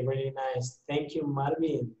 okay, really nice. Thank you,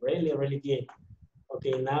 Marvin. Really, really good.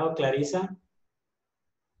 Okay, now Clarissa.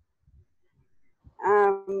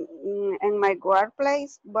 In my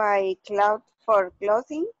workplace, buy cloth for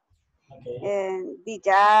clothing. Okay. And the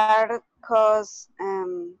jar costs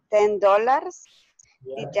 $10.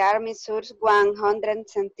 The jar measures 100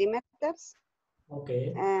 centimeters.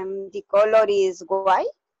 Okay. The color is white.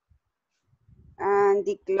 And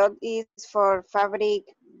the cloth is for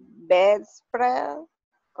fabric bedspread,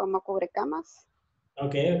 como cubrecamas.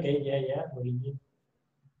 Okay, okay, yeah, yeah, really good.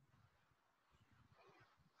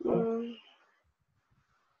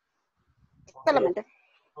 Solamente.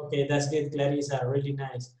 Okay, that's good, Clarissa, really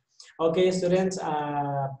nice. Okay, students,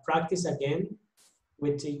 practice again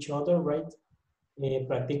with each other, right?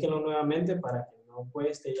 Practíquenlo nuevamente para que no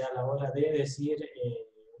cueste ya a la hora de decir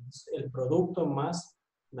el producto más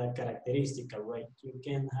la característica, right? You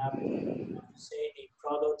can have to say the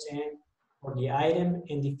product and or the item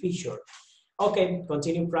and the feature. Okay,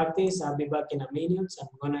 continue practice. I'll be back in a minute. I'm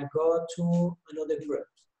gonna go to another group.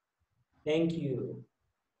 Thank you.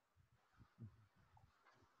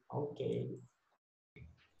 Okay.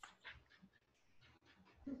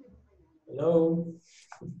 Hello.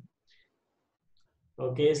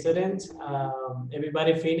 Okay, students.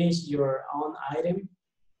 Everybody finish your own item.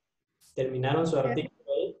 Terminaron su artículo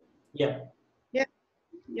ahí. Yeah. Yes.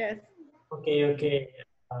 Yes. Okay, okay.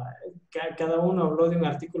 Cada uno habló de un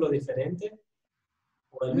artículo diferente.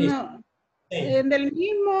 ¿O el mismo? No. Del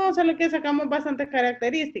mismo, solo que sacamos bastantes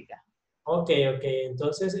características. Okay, okay.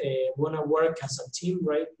 Entonces, wanna work as a team,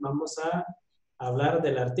 right? Vamos a hablar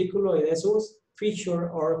del artículo y de sus feature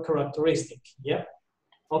or characteristic. Yeah.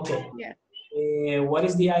 Okay. Yeah. What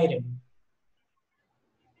is the item?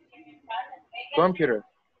 Computer.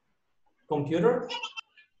 Computer?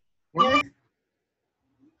 Yes.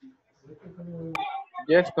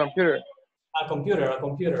 Yes, computer. A computer.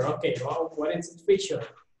 Okay. Well, what is its feature?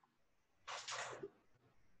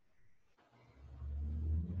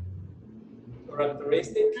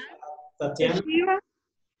 Characteristic? Tatiana? Toshiba.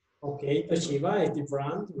 Okay, Toshiba is the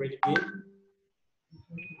brand, really good.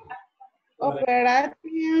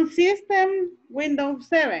 Operating system, Windows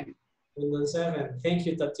 7. Windows 7. Thank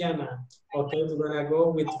you, Tatiana. Okay, we're gonna go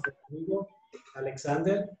with Rodrigo.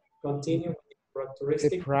 Alexander, continue with the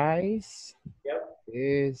characteristic. The price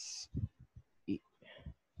is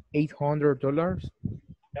 $800.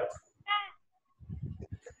 Yep.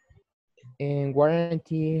 And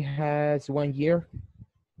warranty has 1 year.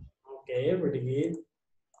 Okay, really good.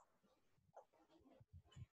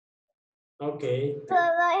 Okay.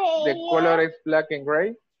 The color is black and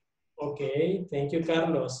gray. Okay, thank you,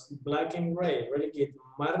 Carlos. Black and gray, really good.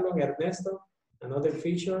 Marlon, Ernesto. Another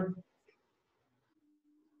feature.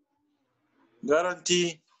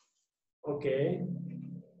 Guarantee. Okay.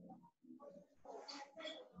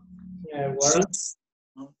 Warranty.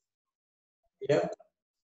 Yep.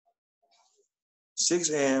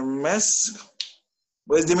 6 mes.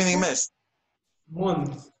 What is the meaning mes?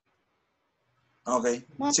 Month. Okay.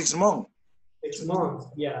 6 months. 6 months.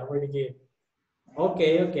 Yeah, really good.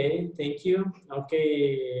 Okay, okay. Thank you.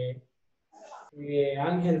 Okay.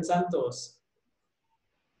 Ángel Santos.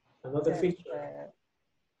 Another feature.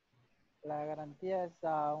 La garantía es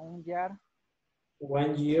a un year.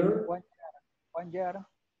 1 year. 1 year.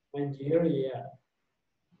 1 year, yeah.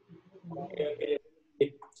 Okay, okay.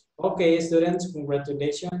 Okay, students,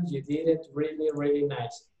 congratulations. You did it really, really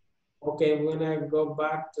nice. Okay, we're gonna go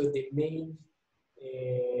back to the main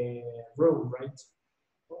room, right?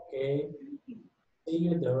 Okay. See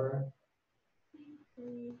you there.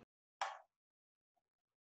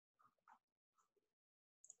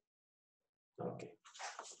 Okay.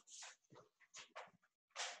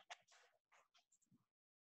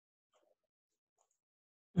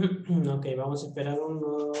 Ok, vamos a esperar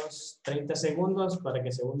unos 30 segundos para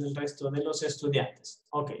que se une el resto de los estudiantes.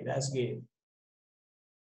 Ok, that's good.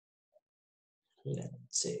 Let's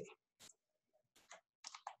see.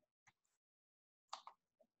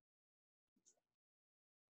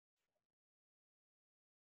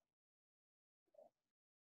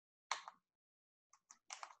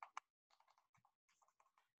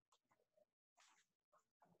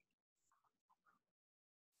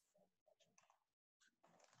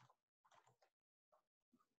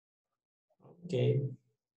 Okay.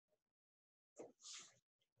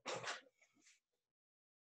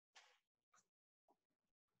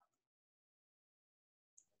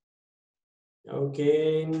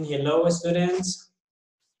 Okay, hello students.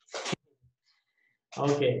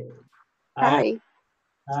 Okay. Hi.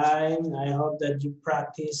 I hope that you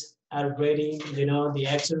practice already, you know, the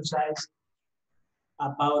exercise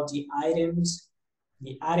about the items,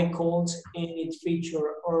 the articles, and its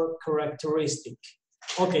feature or characteristic.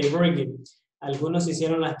 Okay, very good. Algunos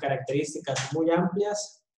hicieron las características muy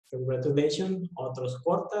amplias, congratulations, otros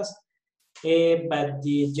cortas. But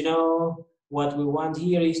you know, what we want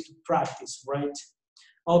here is to practice, right?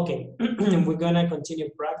 Okay, we're gonna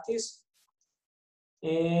continue practice.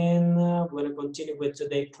 And we're gonna continue with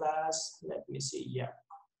today's class. Let me see, yeah.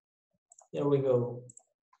 There we go.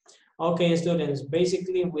 Okay, students,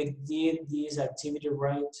 basically we did this activity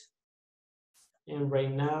right. And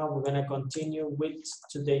right now we're gonna continue with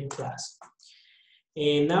today's class.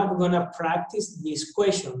 And now we're gonna practice this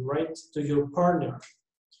question, right, to your partner.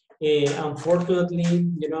 Unfortunately,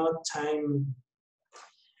 you know, time,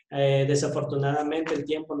 desafortunadamente el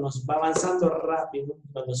tiempo nos va avanzando rápido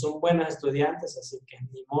cuando son buenas estudiantes, así que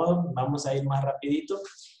ni modo, vamos a ir más rapidito.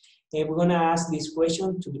 And we're gonna ask this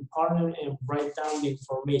question to the partner and write down the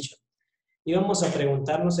information. Y vamos a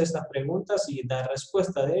preguntarnos estas preguntas y dar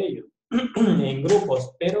respuesta de ello en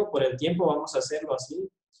grupos, pero por el tiempo vamos a hacerlo así,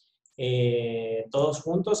 todos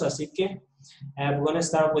juntos, así que we're gonna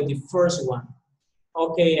start with the first one.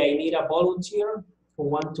 Okay, I need a volunteer who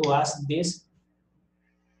want to ask this.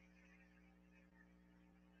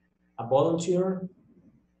 A volunteer.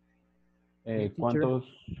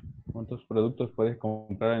 ¿Cuántos productos puedes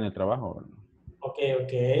comprar en el trabajo? Okay,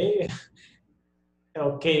 okay.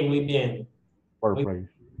 Okay, muy bien. Por Muy price.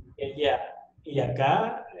 bien, yeah. Y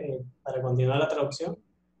acá, para continuar la traducción.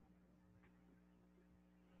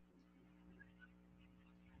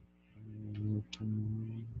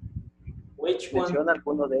 Which one? Menciona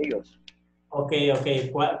alguno de ellos. Okay,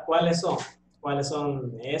 okay. ¿Cuáles son? ¿Cuáles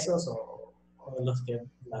son esos o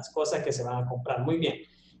las cosas que se van a comprar? Muy bien.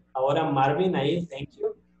 Ahora Marvin ahí, thank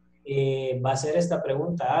you. Va a hacer esta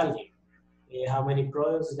pregunta a alguien. How many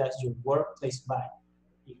products does your workplace buy?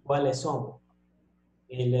 ¿Y cuáles son?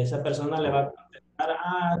 Esa persona le va a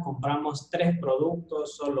contestar, compramos 3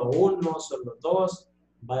 productos, solo 1, solo 2.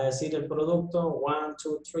 Va a decir el producto, 1,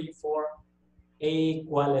 2, 3, 4. ¿Y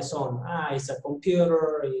cuáles son? It's a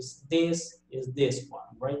computer, is this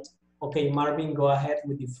one, right? Okay, Marvin, go ahead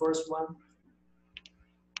with the first one.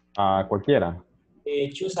 Cualquiera.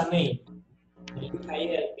 Choose a name. Elija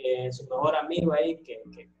ahí su mejor amigo ahí que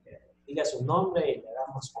diga su nombre y le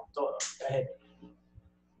damos con todo.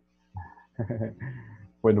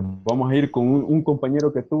 Bueno, vamos a ir con un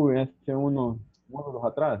compañero que tuve hace unos módulos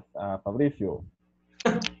atrás, a Fabricio.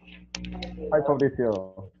 Hi,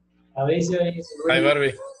 Fabricio. Fabricio es... Hi,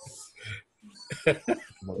 Barbie.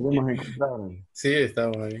 Nos volvemos a encontrar. Sí,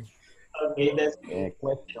 estamos ahí. Okay, that's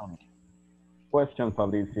Question,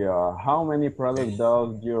 Fabricio. How many products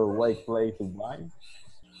does your workplace buy?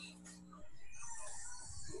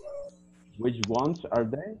 Which ones are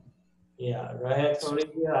they? Yeah, go ahead,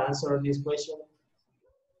 Mauricio, answer this question.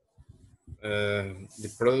 The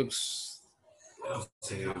products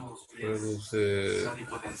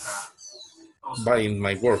by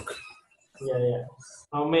my work. Yeah.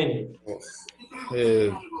 How many?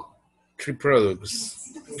 3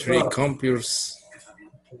 products, 3 computers.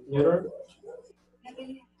 Computer?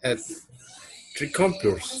 3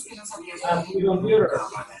 computers. 3 computers.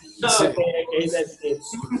 Okay, that's it.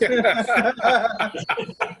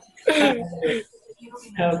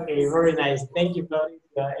 Okay, very nice. Thank you, Claudia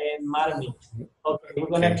and Marmi. Okay, we're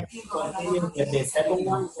gonna continue with the second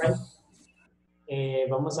one, right?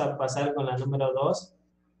 Vamos a pasar con la número 2.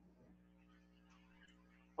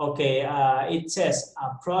 Okay, it says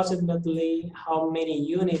approximately how many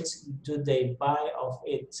units do they buy of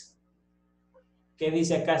it? ¿Qué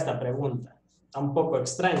dice acá esta pregunta? Está un poco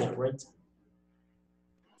extraña, right?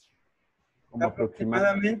 Como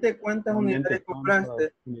Aproximadamente cuántas unidades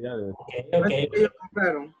compraste. Okay. ¿Cuántas ellos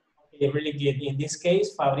compraron? Okay, really good. In this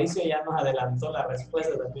case, Fabricio ya nos adelantó la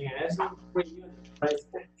respuesta también a eso. Right?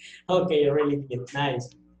 Okay, really good. Nice.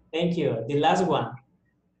 Thank you. The last one.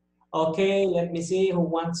 Okay, let me see who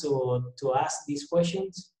wants to ask these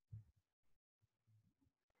questions.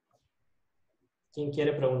 ¿Quién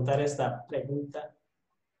quiere preguntar esta pregunta?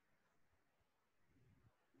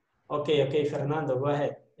 Okay, Fernando, go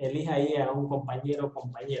ahead. Elija ahí a un compañero o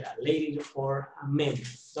compañera, lady or a man.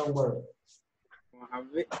 Don't worry.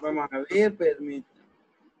 Vamos a ver, permítame.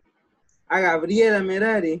 A Gabriela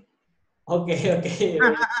Merari. Okay.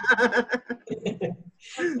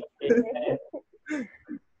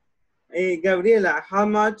 Gabriela, how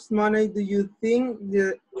much money do you think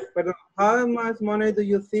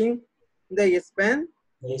they spend?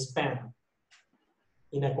 They spend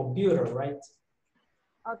in a computer, right?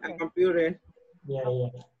 Okay. A computer.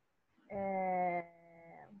 Yeah.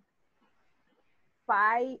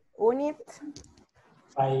 5 units.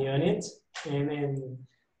 5 units. And then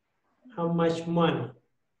how much money?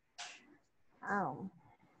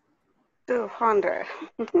 200.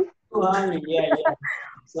 200, yeah.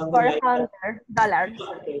 $400.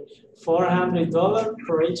 Okay. $400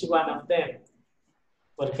 for each one of them.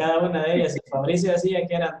 Por cada una de ellas. Fabricio decía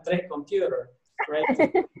que eran 3 computers, right?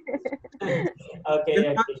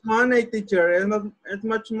 Okay. Much money, teacher. It's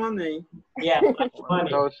much money. Yeah, much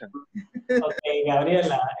money. Okay,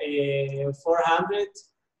 Gabriela, 400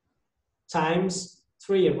 times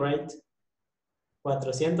 3, right?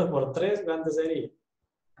 400 por 3, ¿cuánto sería?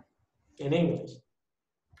 En English.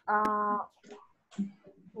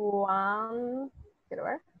 1,000.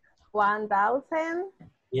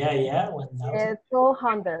 Yeah, 1,000.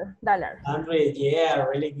 $200. 100, yeah,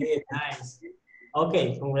 really good, nice.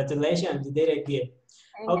 Okay, congratulations, you did it good.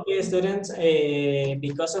 Okay, students,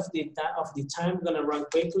 because of the time, I'm gonna run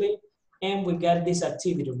quickly, and we got this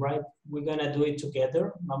activity, right? We're gonna do it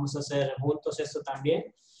together. Vamos a hacer juntos esto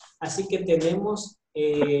también. Así que tenemos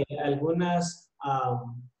algunas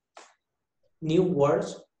new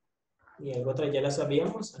words, y otras ya las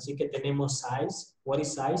sabíamos, así que tenemos size. What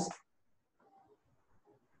is size?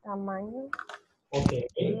 Tamaño. Okay.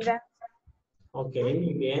 Okay,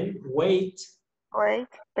 muy bien. Weight. Weight,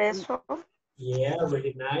 peso. Yeah,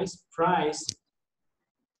 really nice. Price.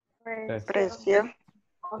 Precio.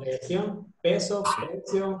 Precio. Peso,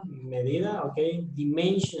 precio, medida. Okay.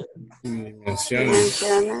 Dimension. Dimensiones.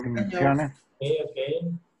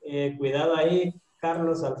 Okay. Cuidado ahí,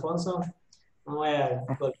 Carlos Alfonso. No vaya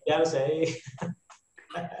a golpearse ahí.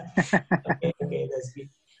 Okay, that's good.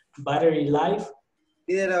 Battery life.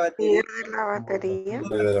 Pide la batería.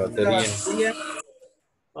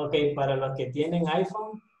 Okay, para los que tienen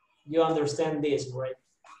iPhone, you understand this, right?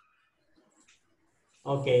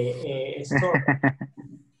 Okay,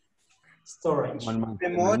 storage.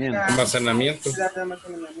 Almacenamiento.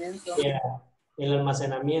 Yeah, el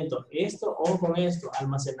almacenamiento. Esto o con esto,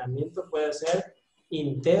 almacenamiento puede ser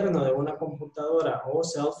interno de una computadora o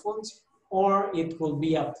cell phones, or it could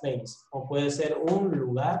be a place, o puede ser un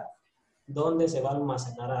lugar donde se va a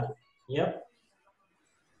almacenar algo. Yep.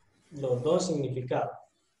 Los dos significados.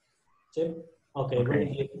 ¿Sí?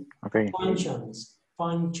 Okay. Functions.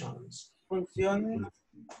 Funciones.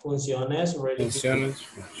 Really. Funciones.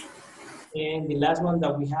 And the last one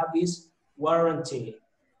that we have is warranty.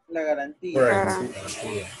 La garantía.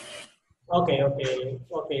 Okay,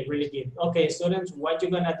 really good. Okay, students, what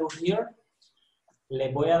you're gonna do here,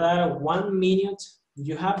 le voy a dar 1 minute.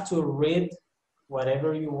 You have to read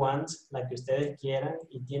whatever you want, la que ustedes quieran,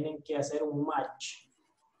 y tienen que hacer un match.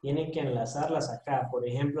 Tienen que enlazarlas acá. Por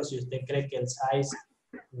ejemplo, si usted cree que el size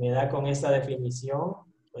me da con esta definición,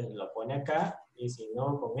 pues lo pone acá, y si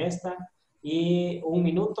no, con esta. y 1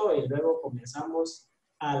 minuto y luego comenzamos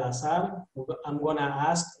al azar. I'm gonna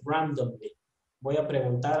ask randomly. Voy a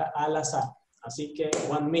preguntar al azar. Así que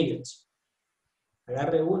 1 minute.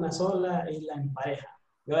 Agarre una sola y la empareja.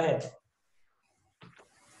 Go ahead.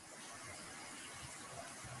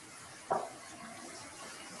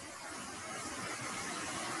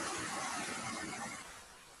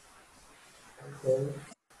 Okay.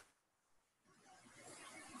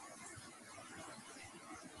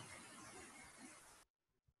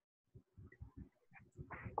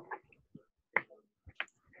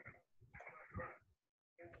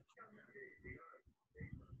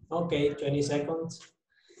 Okay, 20 seconds.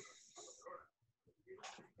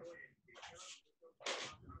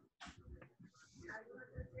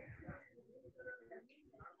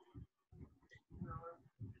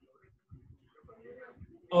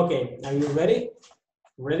 Okay, are you ready?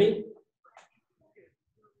 Ready?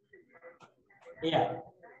 Yeah.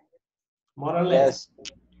 More or less.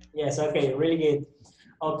 Yes, okay, really good.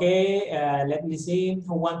 Okay, let me see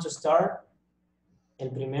who wants to start. El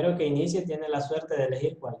primero que inicie tiene la suerte de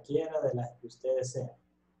elegir cualquiera de las que usted desea.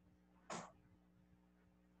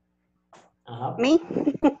 Ajá. Me.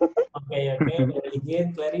 Okay, really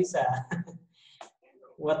good, Clarissa.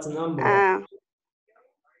 What number? No.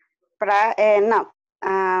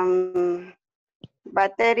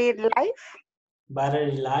 Battery life.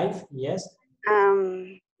 Battery life, yes.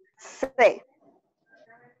 C.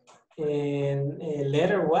 And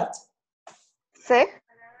letter what? C.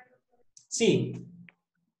 Sí.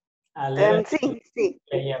 A letter Sí.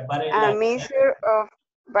 Yeah, battery A life. measure of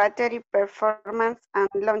battery performance and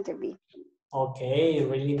longevity. Okay,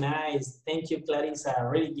 really nice. Thank you, Clarissa.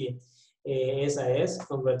 Really good. Esa es.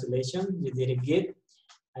 Congratulations. You did it good.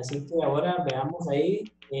 Así que ahora veamos ahí.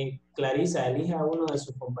 Clarissa, elija a uno de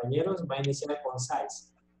sus compañeros. Va a iniciar con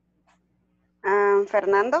size.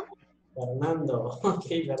 Fernando. Fernando. Ok,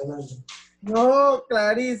 Fernando. No,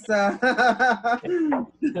 Clarissa.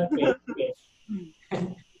 Okay.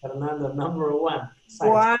 Fernando, number 1. Size.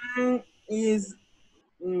 One is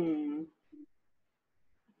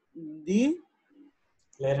D.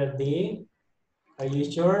 Letter D. Are you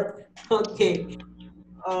sure? Okay.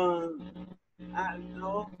 No.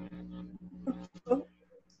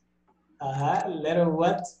 Letter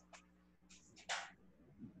what?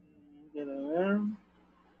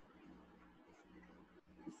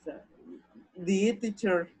 D,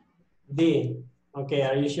 teacher. D. Okay,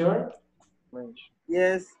 are you sure?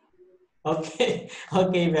 Yes. Okay,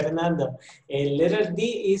 Fernando. Letter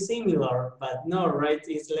D is similar, but no, right?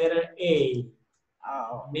 It's letter A.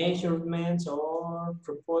 Measurements or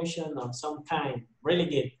proportion of some kind. Really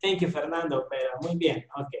good. Thank you, Fernando. Pero muy bien.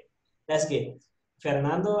 Okay, that's good.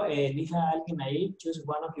 Fernando, elija a alguien ahí. Choose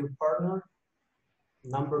one of your partner.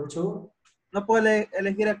 Number 2. No puedo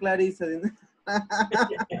elegir a Clarissa. Okay.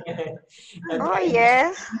 Oh,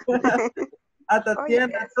 yes. A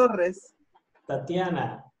Tatiana Torres.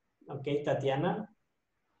 Tatiana. Okay, Tatiana.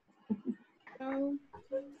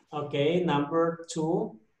 Okay, number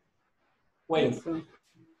 2. Wait.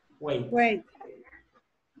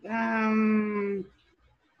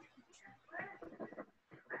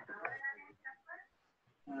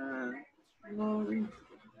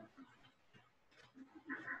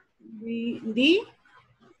 D.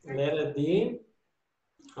 Letter D.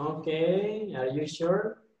 Okay, are you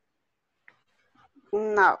sure?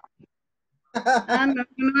 No.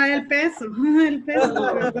 No, el peso. El peso.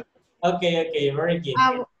 No. Okay, very good.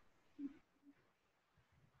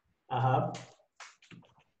 A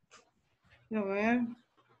ver.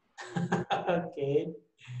 Okay.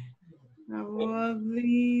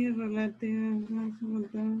 Relativa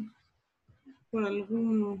por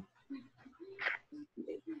alguno.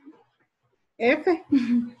 F.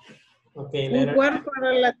 Okay, Un letter cuerpo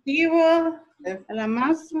relativo a la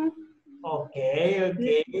masa. Okay,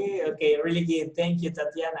 really good. Thank you,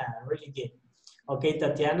 Tatiana. Really good. Okay,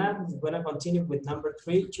 Tatiana, I'm going to continue with number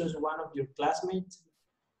 3. Choose one of your classmates.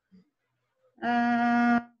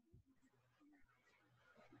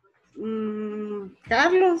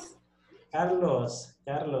 Carlos. Carlos,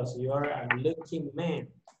 you are a lucky man.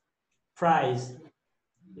 Price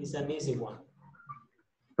is an easy one.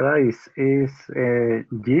 Price is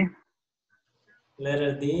G.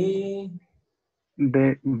 Letter D.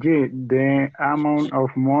 The G, the amount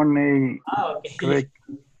of money Okay.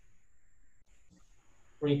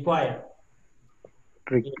 Required.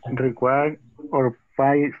 Required or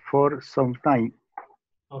pay for some time.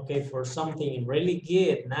 Okay, for something really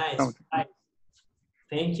good. Nice.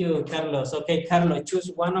 Thank you, Carlos. Okay, Carlos,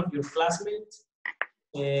 choose one of your classmates.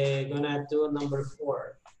 Gonna do number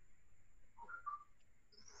 4.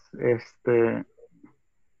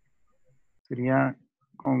 Sería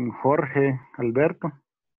con Jorge Alberto.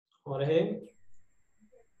 Jorge.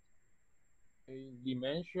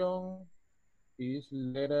 Dimension is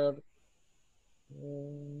letter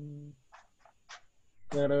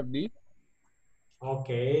D.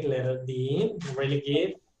 Okay, letter D. Really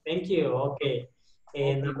good. Thank you. Okay.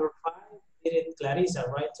 Number 5, did it Clarissa,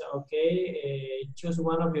 right? Okay. Choose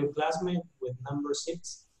one of your classmates with number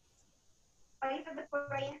 6.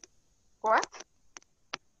 What?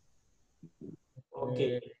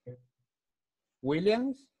 Okay.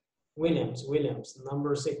 Williams. Williams,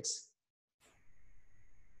 number 6.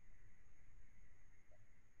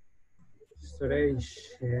 Storage.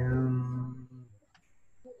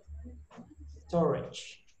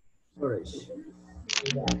 Storage.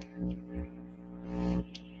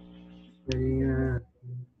 Yeah.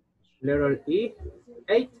 Letter E.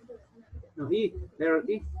 8. No, E. Letter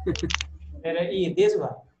E. Letter E, this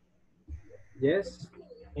one. Yes.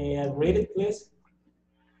 Read it, please.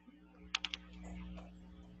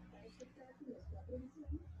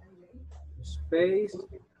 Space,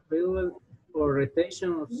 fill, or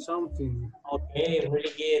rotation of something. Okay,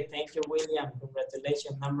 really good. Thank you, William.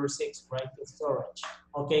 Congratulations. Number 6, right to storage.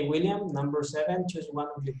 Okay, William, number 7, choose one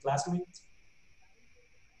of your classmates.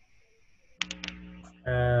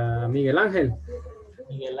 Miguel Ángel.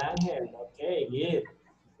 Miguel Ángel, okay, good.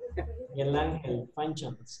 Miguel Ángel,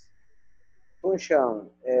 functions. Function,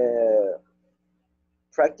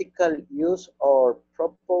 practical use or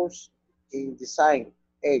purpose in design,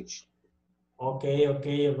 age. Okay,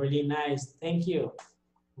 really nice. Thank you.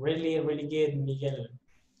 Really good, Miguel.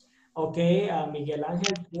 Okay, Miguel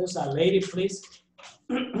Ángel, choose a lady, please.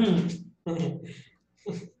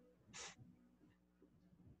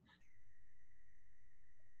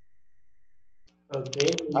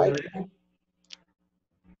 Okay, Miguel Ángel.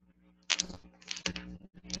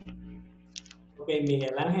 Okay,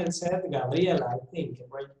 Miguel Ángel said Gabriela, I think,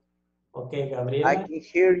 right? Okay, Gabriela. I can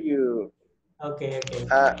hear you. Okay.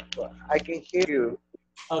 I can hear you.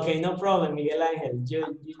 Okay, no problem, Miguel Ángel. You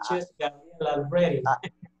choose Gabriela already.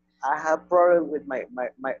 I have problem with my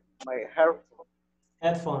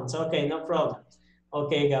headphones. Okay, no problem.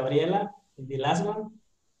 Okay, Gabriela, the last one.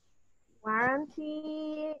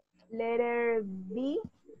 Warranty, letter B.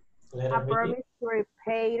 Letter A B. promise to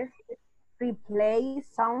replace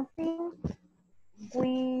something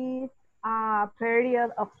with a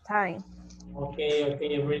period of time. Okay,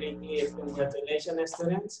 really good. Congratulations,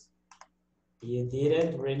 students. You did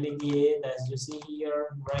it really good, as you see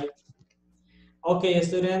here, right? Okay,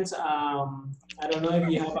 students, I don't know if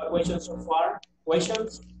you have a question so far.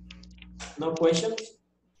 Questions? No questions?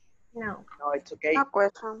 No. No, it's okay. No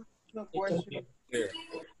question. It's okay.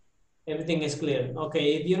 Everything is clear.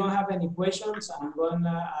 Okay, if you don't have any questions, I'm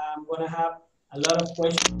gonna have a lot of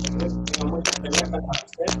questions.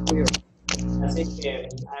 Así que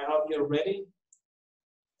I hope you're ready.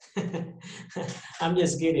 I'm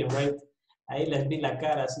just kidding, right? Ahí les vi la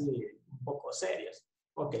cara así un poco serios.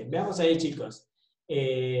 Ok, veamos ahí, chicos.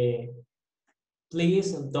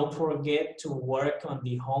 Please don't forget to work on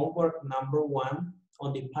the homework number 1.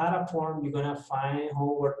 On the platform, you're gonna find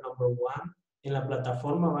homework number 1. En la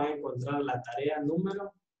plataforma van a encontrar la tarea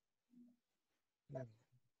número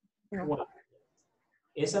 1.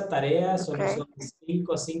 Esa tarea son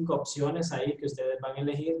 5 opciones ahí que ustedes van a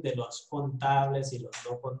elegir de los contables y los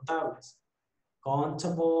no contables.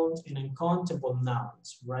 Countable and uncountable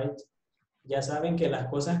nouns, right? Ya saben que las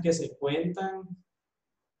cosas que se cuentan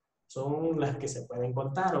son las que se pueden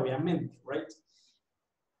contar, obviamente, right?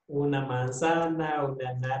 Una manzana,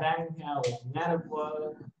 una naranja, un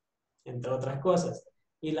árbol, entre otras cosas.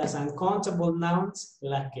 Y las uncountable nouns,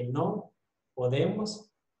 las que no podemos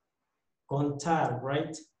contar,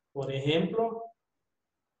 right? Por ejemplo,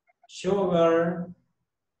 sugar,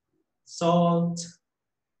 salt,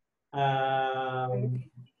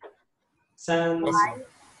 sand,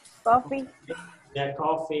 coffee. Yeah,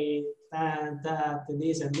 coffee, that,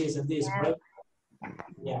 this and this and this, right?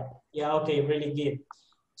 Yeah, okay, really good.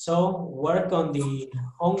 So, work on the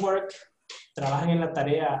homework. Trabajen en la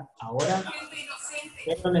tarea ahora.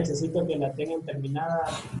 Pero necesito que la tengan terminada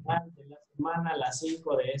al final de la semana, a las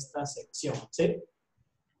 5 de esta sección, ¿sí?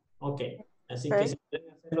 Ok, así que si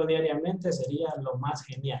pueden hacerlo diariamente sería lo más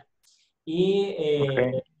genial. Y,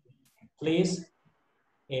 please,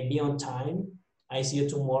 be on time. I see you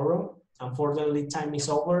tomorrow. Unfortunately, time is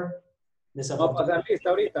over. No pasa lista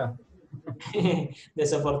ahorita.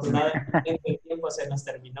 Desafortunadamente, el tiempo se nos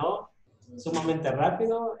terminó sumamente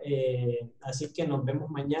rápido. Así que nos vemos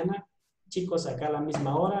mañana, chicos, acá a la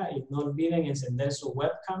misma hora. Y no olviden encender su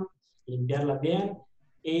webcam, limpiarla bien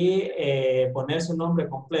y poner su nombre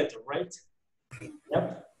completo, right?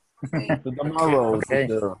 Yep. Tomorrow. Okay.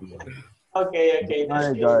 teacher. Okay, that's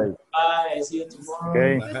Bye, it. guys. Bye, see you tomorrow.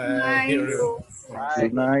 Okay. Bye.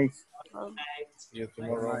 Good night. Good night. See you Bye.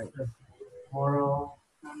 tomorrow. Tomorrow.